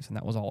of lives, and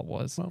that was all it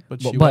was. Well, but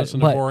she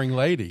wasn't a boring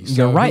lady.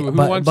 So you're right. Who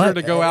wants her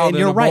to go out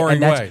in a boring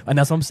way? And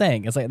that's what I'm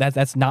saying. It's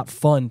that's not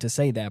fun to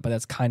say that, but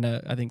that's kind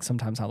of, I think,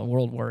 sometimes how the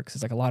world works.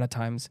 It's a lot of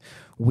times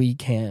we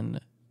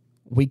can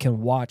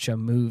watch a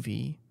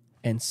movie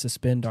and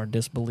suspend our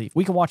disbelief.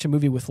 We can watch a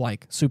movie with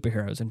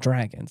superheroes and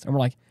dragons, and we're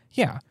like,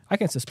 yeah, I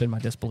can suspend my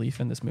disbelief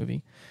in this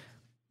movie.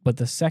 But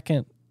the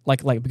second,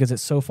 because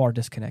it's so far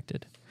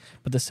disconnected.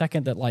 But the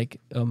second that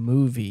a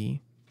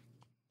movie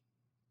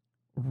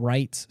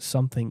writes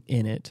something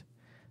in it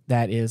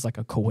that is a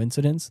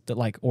coincidence that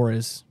or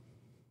is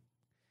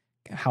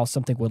how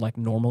something would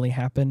normally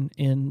happen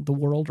in the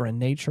world or in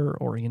nature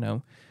or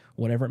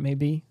whatever it may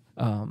be,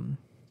 all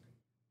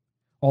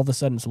of a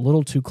sudden it's a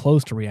little too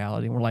close to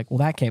reality, and we're like, well,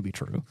 that can't be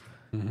true.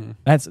 Mm-hmm.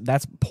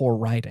 That's poor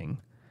writing.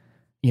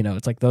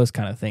 It's those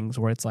kind of things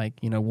where it's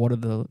what are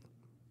the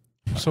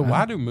So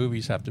why do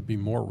movies have to be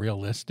more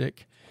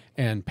realistic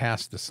and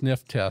pass the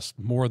sniff test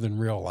more than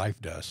real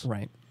life does?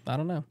 Right. I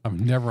don't know. I've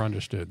never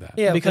understood that.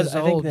 Yeah, because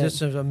the whole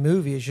this is a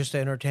movie is just to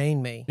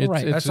entertain me.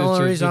 Right. That's the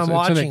only reason I'm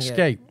watching it. It's an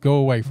escape. Go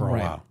away for a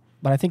while.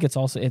 But I think it's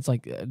also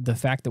the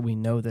fact that we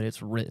know that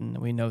it's written,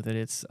 we know that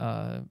it's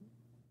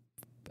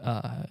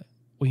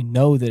we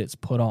know that it's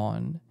put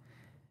on.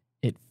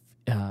 It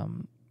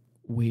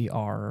we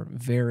are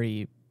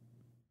very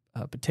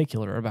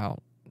particular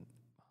about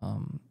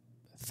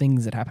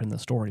things that happen in the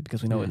story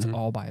because we know it's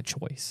all by a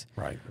choice.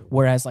 Right.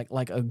 Whereas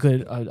like a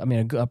good,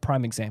 a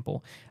prime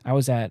example, I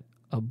was at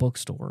a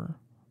bookstore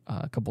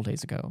a couple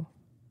days ago,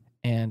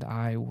 and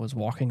I was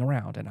walking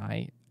around, and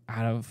I,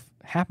 out of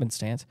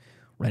happenstance,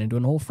 ran into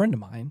an old friend of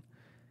mine,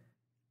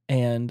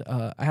 and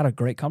I had a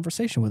great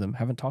conversation with him.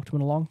 Haven't talked to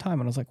him in a long time,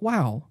 and I was like,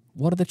 wow,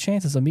 what are the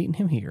chances of meeting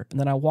him here? And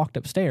then I walked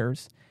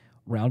upstairs,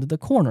 rounded the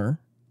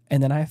corner,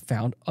 and then I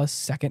found a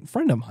second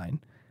friend of mine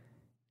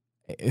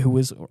who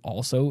was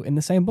also in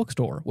the same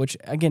bookstore, which,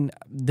 again,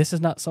 this is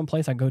not some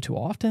place I go to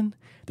often.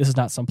 This is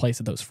not some place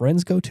that those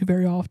friends go to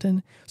very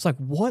often. It's like,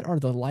 what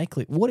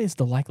is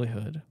the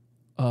likelihood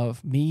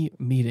of me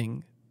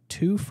meeting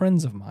two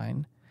friends of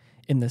mine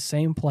in the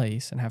same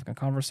place and having a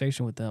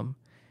conversation with them,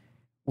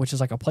 which is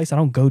like a place I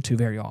don't go to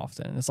very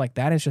often? And it's like,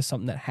 that is just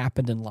something that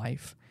happened in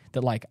life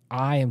that, like,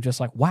 I am just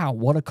like, wow,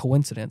 what a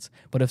coincidence.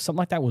 But if something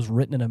like that was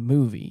written in a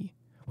movie,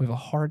 we have a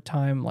hard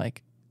time,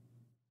 like,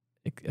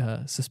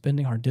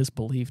 suspending our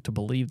disbelief to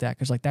believe that,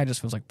 because like that just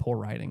feels like poor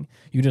writing.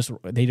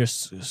 They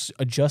just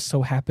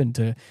so happen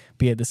to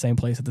be at the same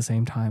place at the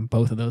same time,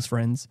 both of those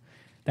friends.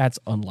 That's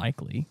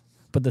unlikely.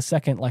 But the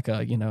second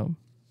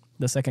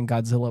the second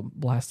Godzilla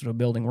blasted a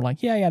building, we're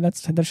like, yeah,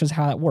 that's just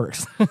how that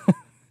works.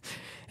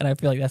 And I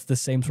feel like that's the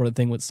same sort of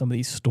thing with some of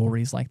these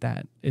stories like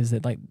that. Is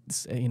that, like,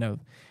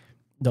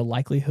 the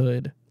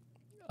likelihood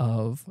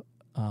of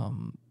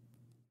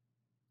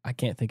I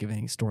can't think of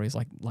any stories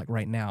like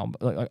right now,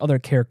 but like other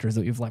characters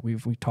that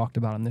we've talked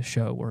about on this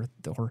show,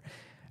 or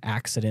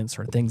accidents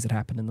or things that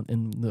happen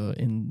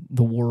in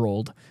the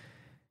world.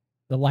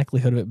 The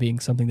likelihood of it being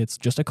something that's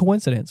just a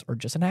coincidence or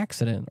just an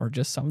accident or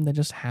just something that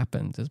just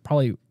happens is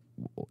probably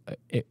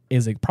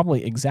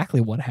exactly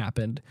what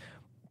happened.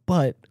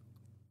 But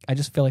I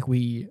just feel like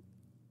we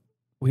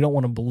don't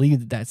want to believe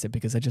that that's it,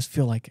 because I just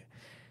feel like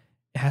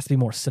it has to be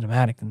more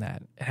cinematic than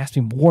that. It has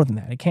to be more than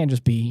that. It can't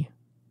just be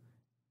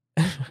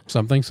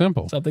something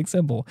simple.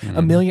 Mm-hmm.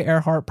 Amelia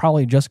Earhart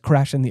probably just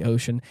crashed in the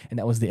ocean, and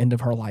that was the end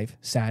of her life.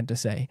 Sad to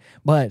say.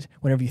 But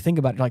whenever you think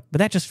about it, you're like, but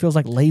that just feels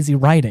like lazy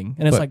writing.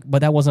 And it's but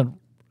that wasn't.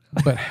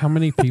 But how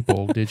many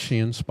people did she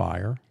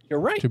inspire? You're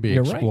right. To be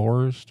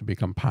explorers, to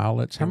become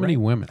pilots. How many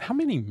women? How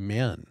many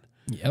men?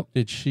 Yep.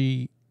 Did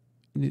she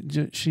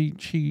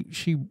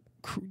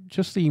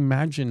just the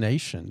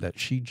imagination that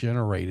she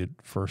generated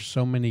for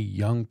so many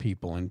young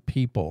people and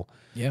people.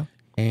 Yeah.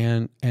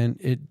 And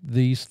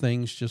these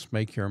things just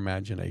make your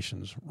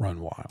imaginations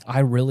run wild.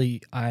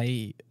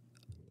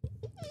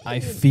 I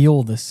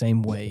feel the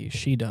same way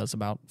she does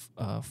about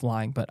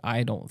flying, but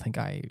I don't think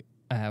I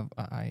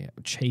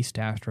chased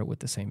after it with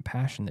the same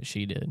passion that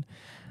she did.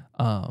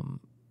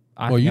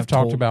 You've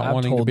talked about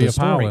wanting to be a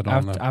pilot.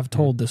 I've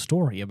told the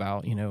story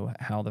about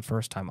how the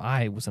first time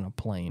I was in a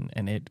plane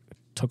and it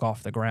took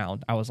off the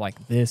ground, I was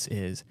like, this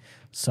is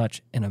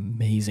such an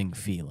amazing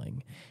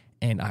feeling.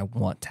 And I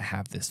want to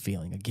have this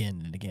feeling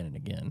again and again and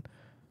again.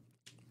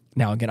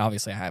 Now, again,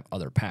 obviously, I have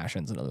other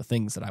passions and other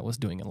things that I was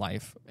doing in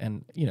life.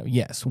 And,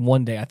 yes,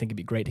 one day I think it'd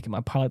be great to get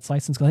my pilot's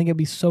license, because I think it'd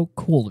be so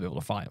cool to be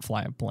able to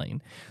fly a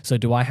plane. So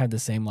do I have the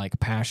same, like,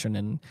 passion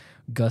and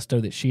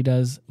gusto that she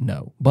does?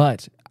 No.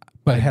 But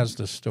has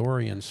the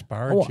story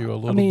inspired you a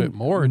little bit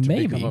more to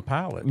become a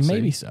pilot?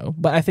 Maybe so.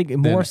 But I think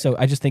more so,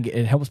 I just think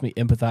it helps me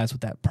empathize with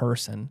that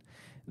person,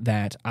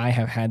 that I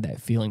have had that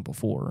feeling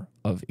before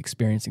of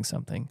experiencing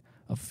something,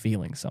 of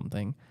feeling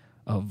something,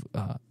 of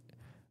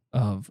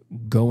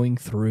going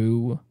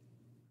through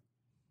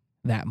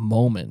that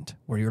moment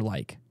where you're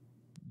like,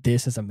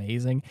 this is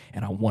amazing,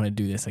 and I want to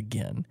do this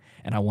again,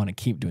 and I want to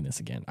keep doing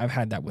this again. I've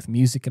had that with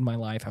music in my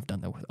life. I've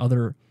done that with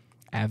other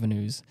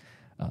avenues.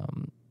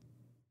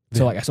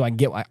 So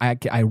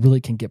I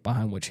really can get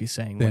behind what she's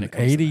saying. Then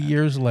 80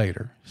 years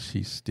later,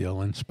 she's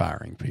still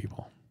inspiring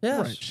people.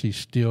 Yes. Right. She's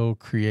still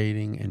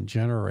creating and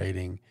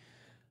generating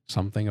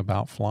something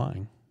about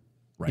flying.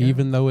 Right.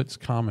 Even though it's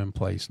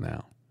commonplace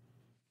now.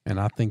 And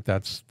I think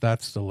that's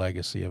the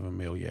legacy of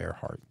Amelia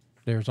Earhart.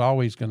 There's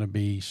always going to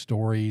be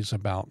stories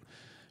about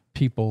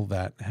people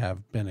that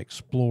have been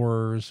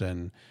explorers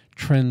and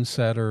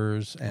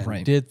trendsetters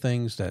and did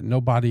things that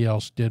nobody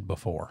else did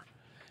before.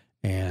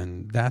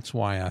 And that's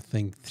why I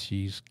think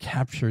she's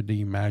captured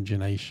the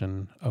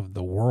imagination of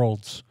the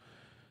world's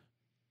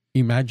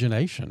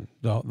imagination.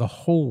 The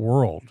whole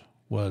world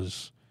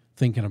was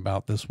thinking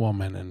about this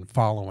woman and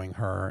following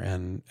her,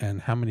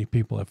 and how many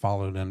people have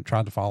followed and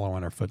tried to follow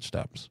in her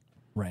footsteps.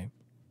 Right.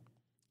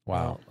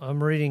 Wow.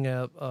 I'm reading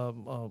an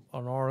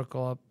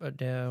article up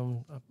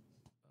down.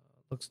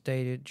 Looks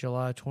dated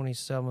July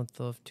 27th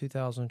of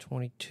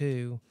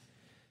 2022.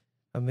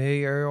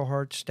 Amelia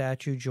Earhart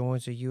statue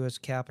joins the U.S.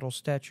 Capitol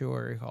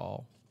Statuary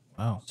Hall.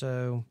 Wow.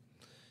 So,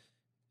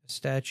 the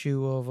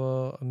statue of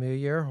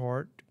Amelia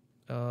Earhart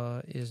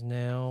is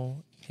now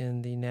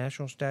in the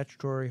National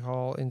Statuary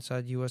Hall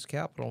inside U.S.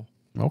 Capitol.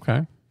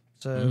 Okay.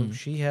 So,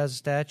 she has a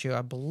statue.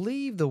 I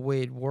believe the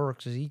way it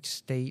works is each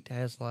state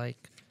has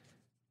like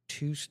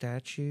 2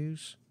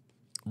 statues.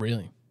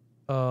 Really?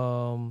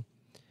 I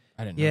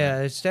didn't know.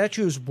 Yeah, the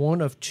statue is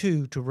one of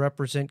 2 to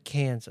represent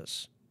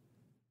Kansas.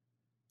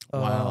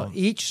 Wow.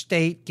 Each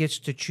state gets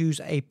to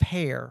choose a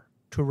pair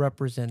to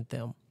represent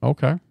them.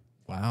 Okay.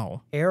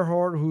 Wow.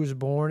 Earhart, who was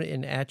born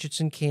in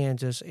Atchison,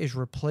 Kansas, is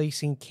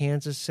replacing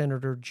Kansas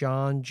Senator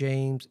John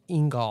James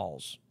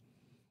Ingalls.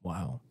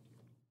 Wow.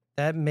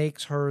 That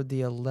makes her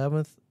the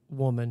 11th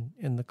woman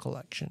in the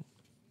collection.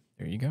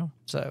 There you go.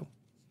 So,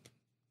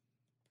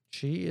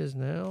 she is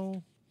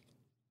now...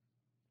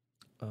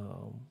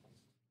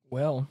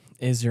 Well,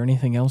 is there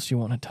anything else you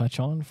want to touch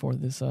on for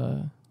this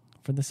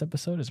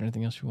episode? Is there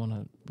anything else you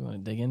want to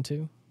dig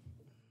into?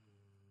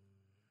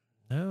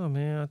 No,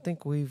 man. I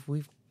think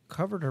we've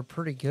covered her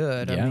pretty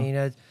good. Yeah. I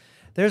mean,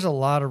 there's a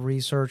lot of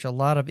research, a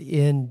lot of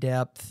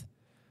in-depth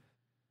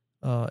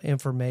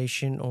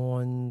information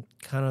on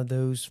kind of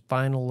those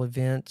final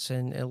events,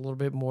 and a little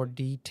bit more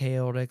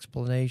detailed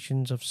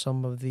explanations of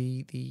some of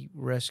the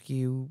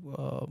rescue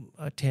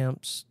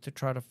attempts to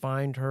try to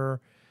find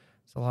her.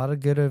 There's a lot of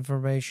good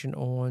information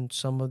on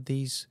some of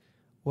these,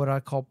 what I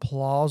call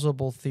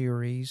plausible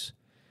theories.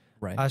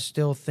 Right. I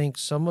still think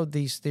some of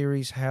these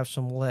theories have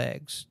some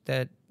legs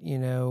that,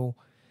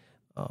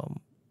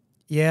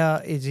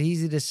 it's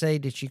easy to say,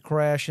 did she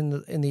crash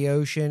in the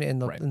ocean and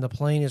the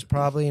plane is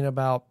probably in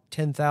about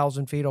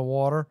 10,000 feet of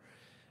water?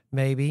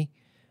 Maybe.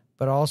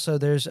 But also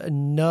there's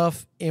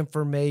enough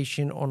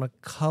information on a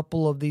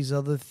couple of these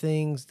other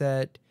things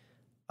that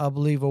I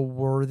believe are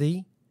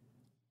worthy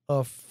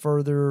of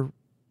further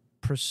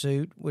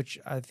pursuit, which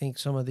I think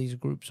some of these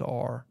groups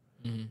are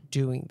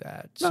doing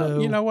that. No, So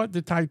you know what?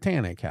 The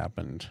Titanic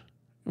happened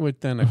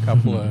within a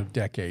couple of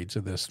decades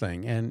of this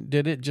thing. And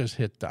did it just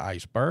hit the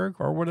iceberg,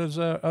 or what is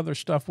other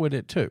stuff with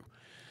it too?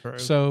 True.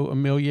 So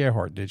Amelia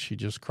Earhart, did she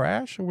just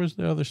crash, or was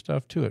there other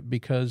stuff to it?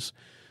 Because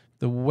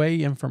the way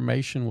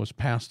information was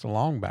passed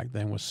along back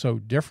then was so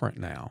different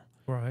now.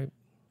 Right.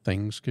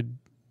 Things could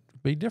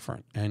be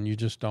different, and you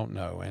just don't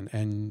know.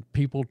 And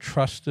people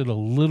trusted a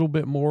little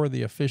bit more of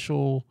the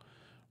official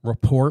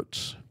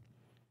reports,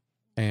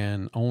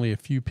 and only a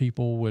few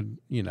people would,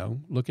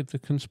 look at the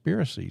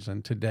conspiracies.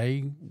 And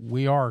today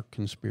we are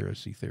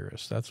conspiracy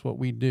theorists. That's what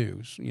we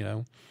do.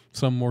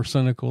 Some more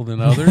cynical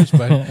than others,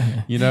 but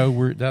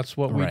that's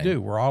what we do.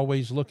 We're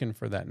always looking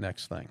for that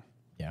next thing.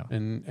 Yeah.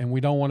 And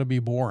we don't want to be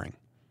boring.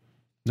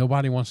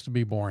 Nobody wants to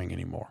be boring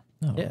anymore.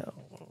 No. Yeah.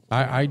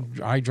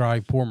 I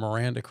drive poor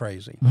Miranda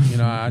crazy.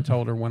 I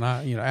told her when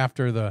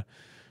after the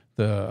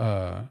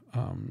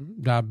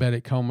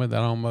diabetic coma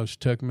that almost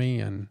took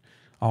me, and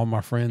all my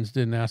friends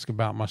didn't ask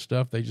about my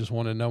stuff. They just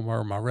wanted to know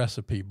where my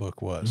recipe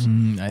book was.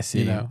 I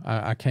see.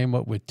 I came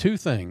up with 2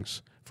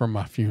 things for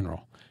my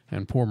funeral,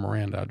 and poor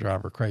Miranda, I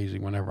drive her crazy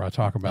whenever I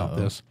talk about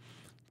this.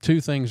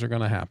 2 things are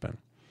going to happen.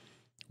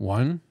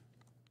 One,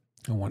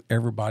 I want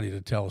everybody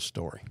to tell a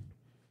story.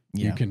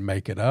 Yeah. You can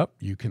make it up.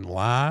 You can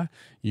lie.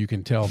 You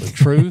can tell the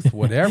truth.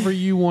 Whatever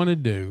you want to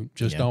do,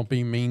 just don't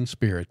be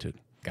mean-spirited.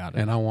 Got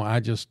it. And I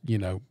just,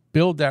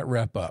 build that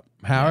rep up.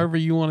 However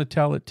you want to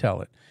tell it,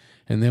 tell it.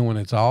 And then when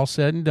it's all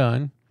said and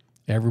done,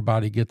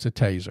 everybody gets a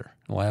taser.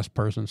 The last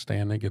person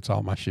standing gets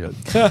all my shit.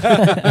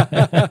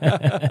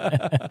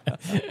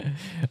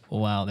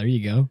 Wow, there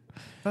you go.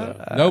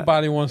 So,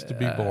 nobody wants to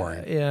be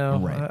boring.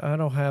 I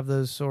don't have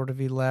those sort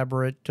of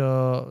elaborate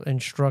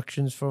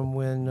instructions from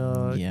when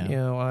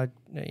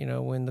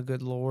when the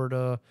good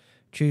Lord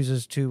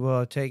chooses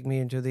to take me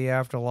into the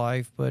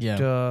afterlife. But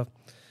I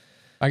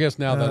guess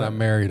now that I'm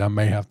married, I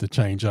may have to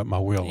change up my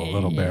wheel a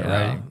little bit,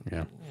 right?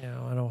 Yeah.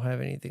 I don't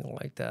have anything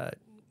like that.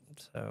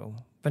 So,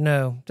 but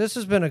no, this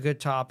has been a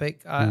good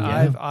topic.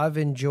 I've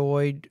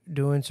enjoyed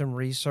doing some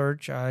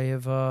research. I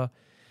have a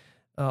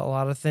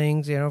lot of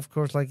things, of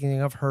course,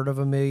 I've heard of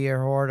Amelia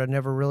Earhart. I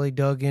never really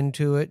dug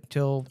into it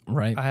till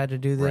I had to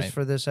do this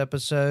for this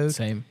episode.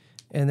 Same.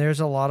 And there's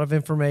a lot of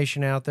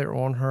information out there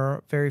on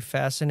her. Very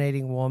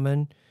fascinating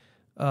woman.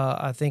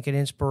 I think an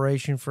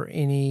inspiration for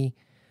any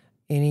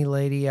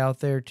lady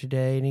out there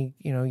today, any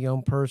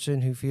young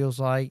person who feels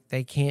like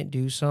they can't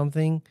do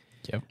something.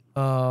 Yep.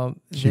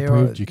 She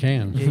proved you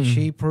can.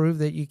 She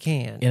proved that you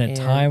can in a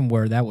time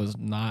where that was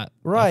not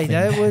right.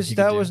 That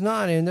was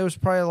not, and there was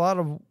probably a lot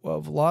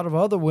of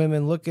other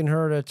women looking at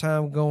her at a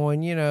time,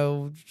 going,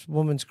 this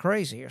woman's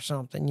crazy or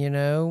something.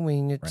 I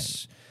mean,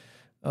 it's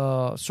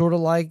sort of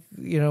like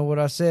what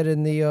I said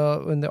in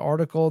the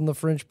article in the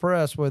French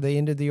press, where they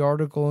ended the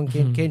article and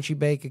can she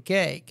bake a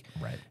cake?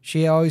 Right.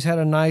 She always had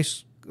a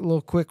nice little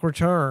quick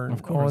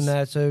return on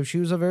that. So she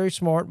was a very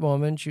smart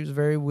woman. She was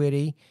very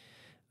witty.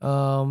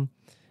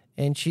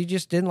 And she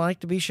just didn't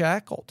like to be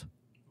shackled.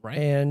 Right.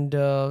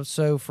 And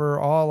so for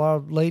all our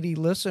lady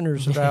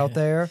listeners out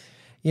there,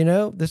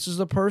 this is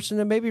a person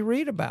to maybe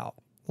read about,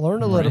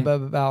 learn a little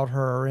bit about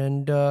her.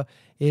 And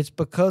it's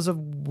because of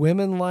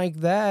women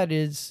like that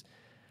is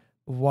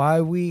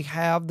why we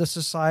have the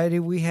society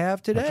we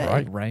have today.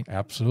 That's right.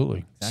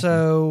 Absolutely. Exactly.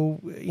 So,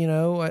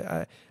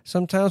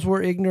 sometimes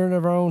we're ignorant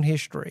of our own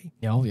history.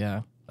 Oh,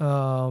 yeah.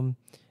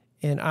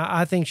 And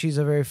I think she's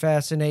a very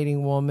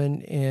fascinating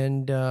woman,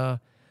 and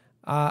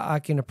I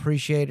can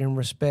appreciate and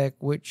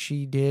respect what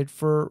she did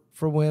for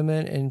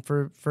women and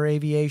for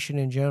aviation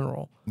in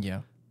general.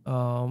 Yeah.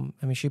 I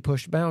mean, she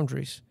pushed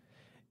boundaries,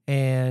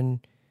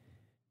 and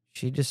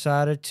she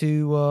decided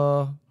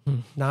to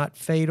not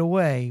fade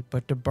away,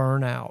 but to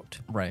burn out.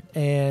 Right.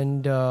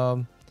 And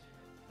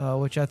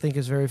which I think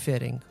is very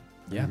fitting.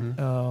 Yeah.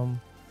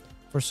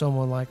 For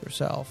someone like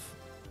herself.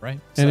 Right.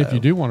 And if you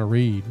do want to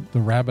read The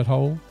Rabbit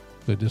Hole,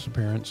 The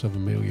Disappearance of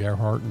Amelia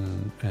Earhart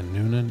and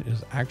Noonan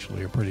is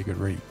actually a pretty good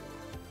read.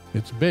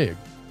 It's big,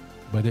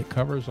 but it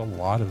covers a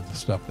lot of the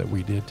stuff that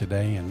we did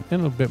today and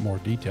in a bit more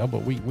detail,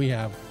 but we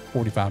have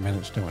 45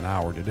 minutes to an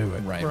hour to do it.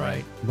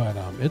 Right. But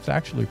it's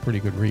actually a pretty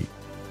good read.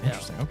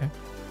 Interesting. Okay.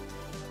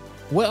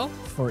 Well,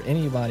 for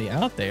anybody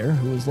out there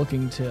who is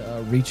looking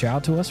to reach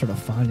out to us or to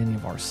find any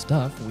of our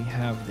stuff, we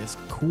have these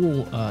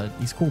cool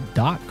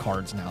dot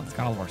cards now that's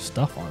got all of our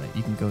stuff on it.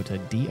 You can go to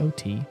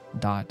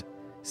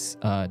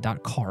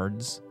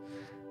dot.cards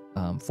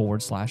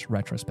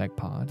 /retrospect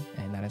pod,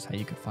 and that is how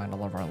you can find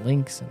all of our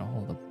links and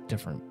all the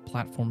different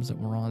platforms that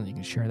we're on. You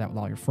can share that with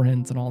all your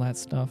friends and all that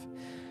stuff.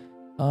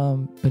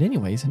 But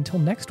anyways, until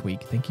next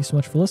week, thank you so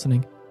much for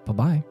listening.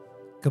 Bye-bye.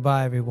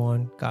 Goodbye,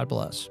 everyone. God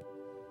bless.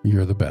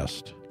 You're the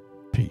best.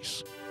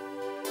 Peace.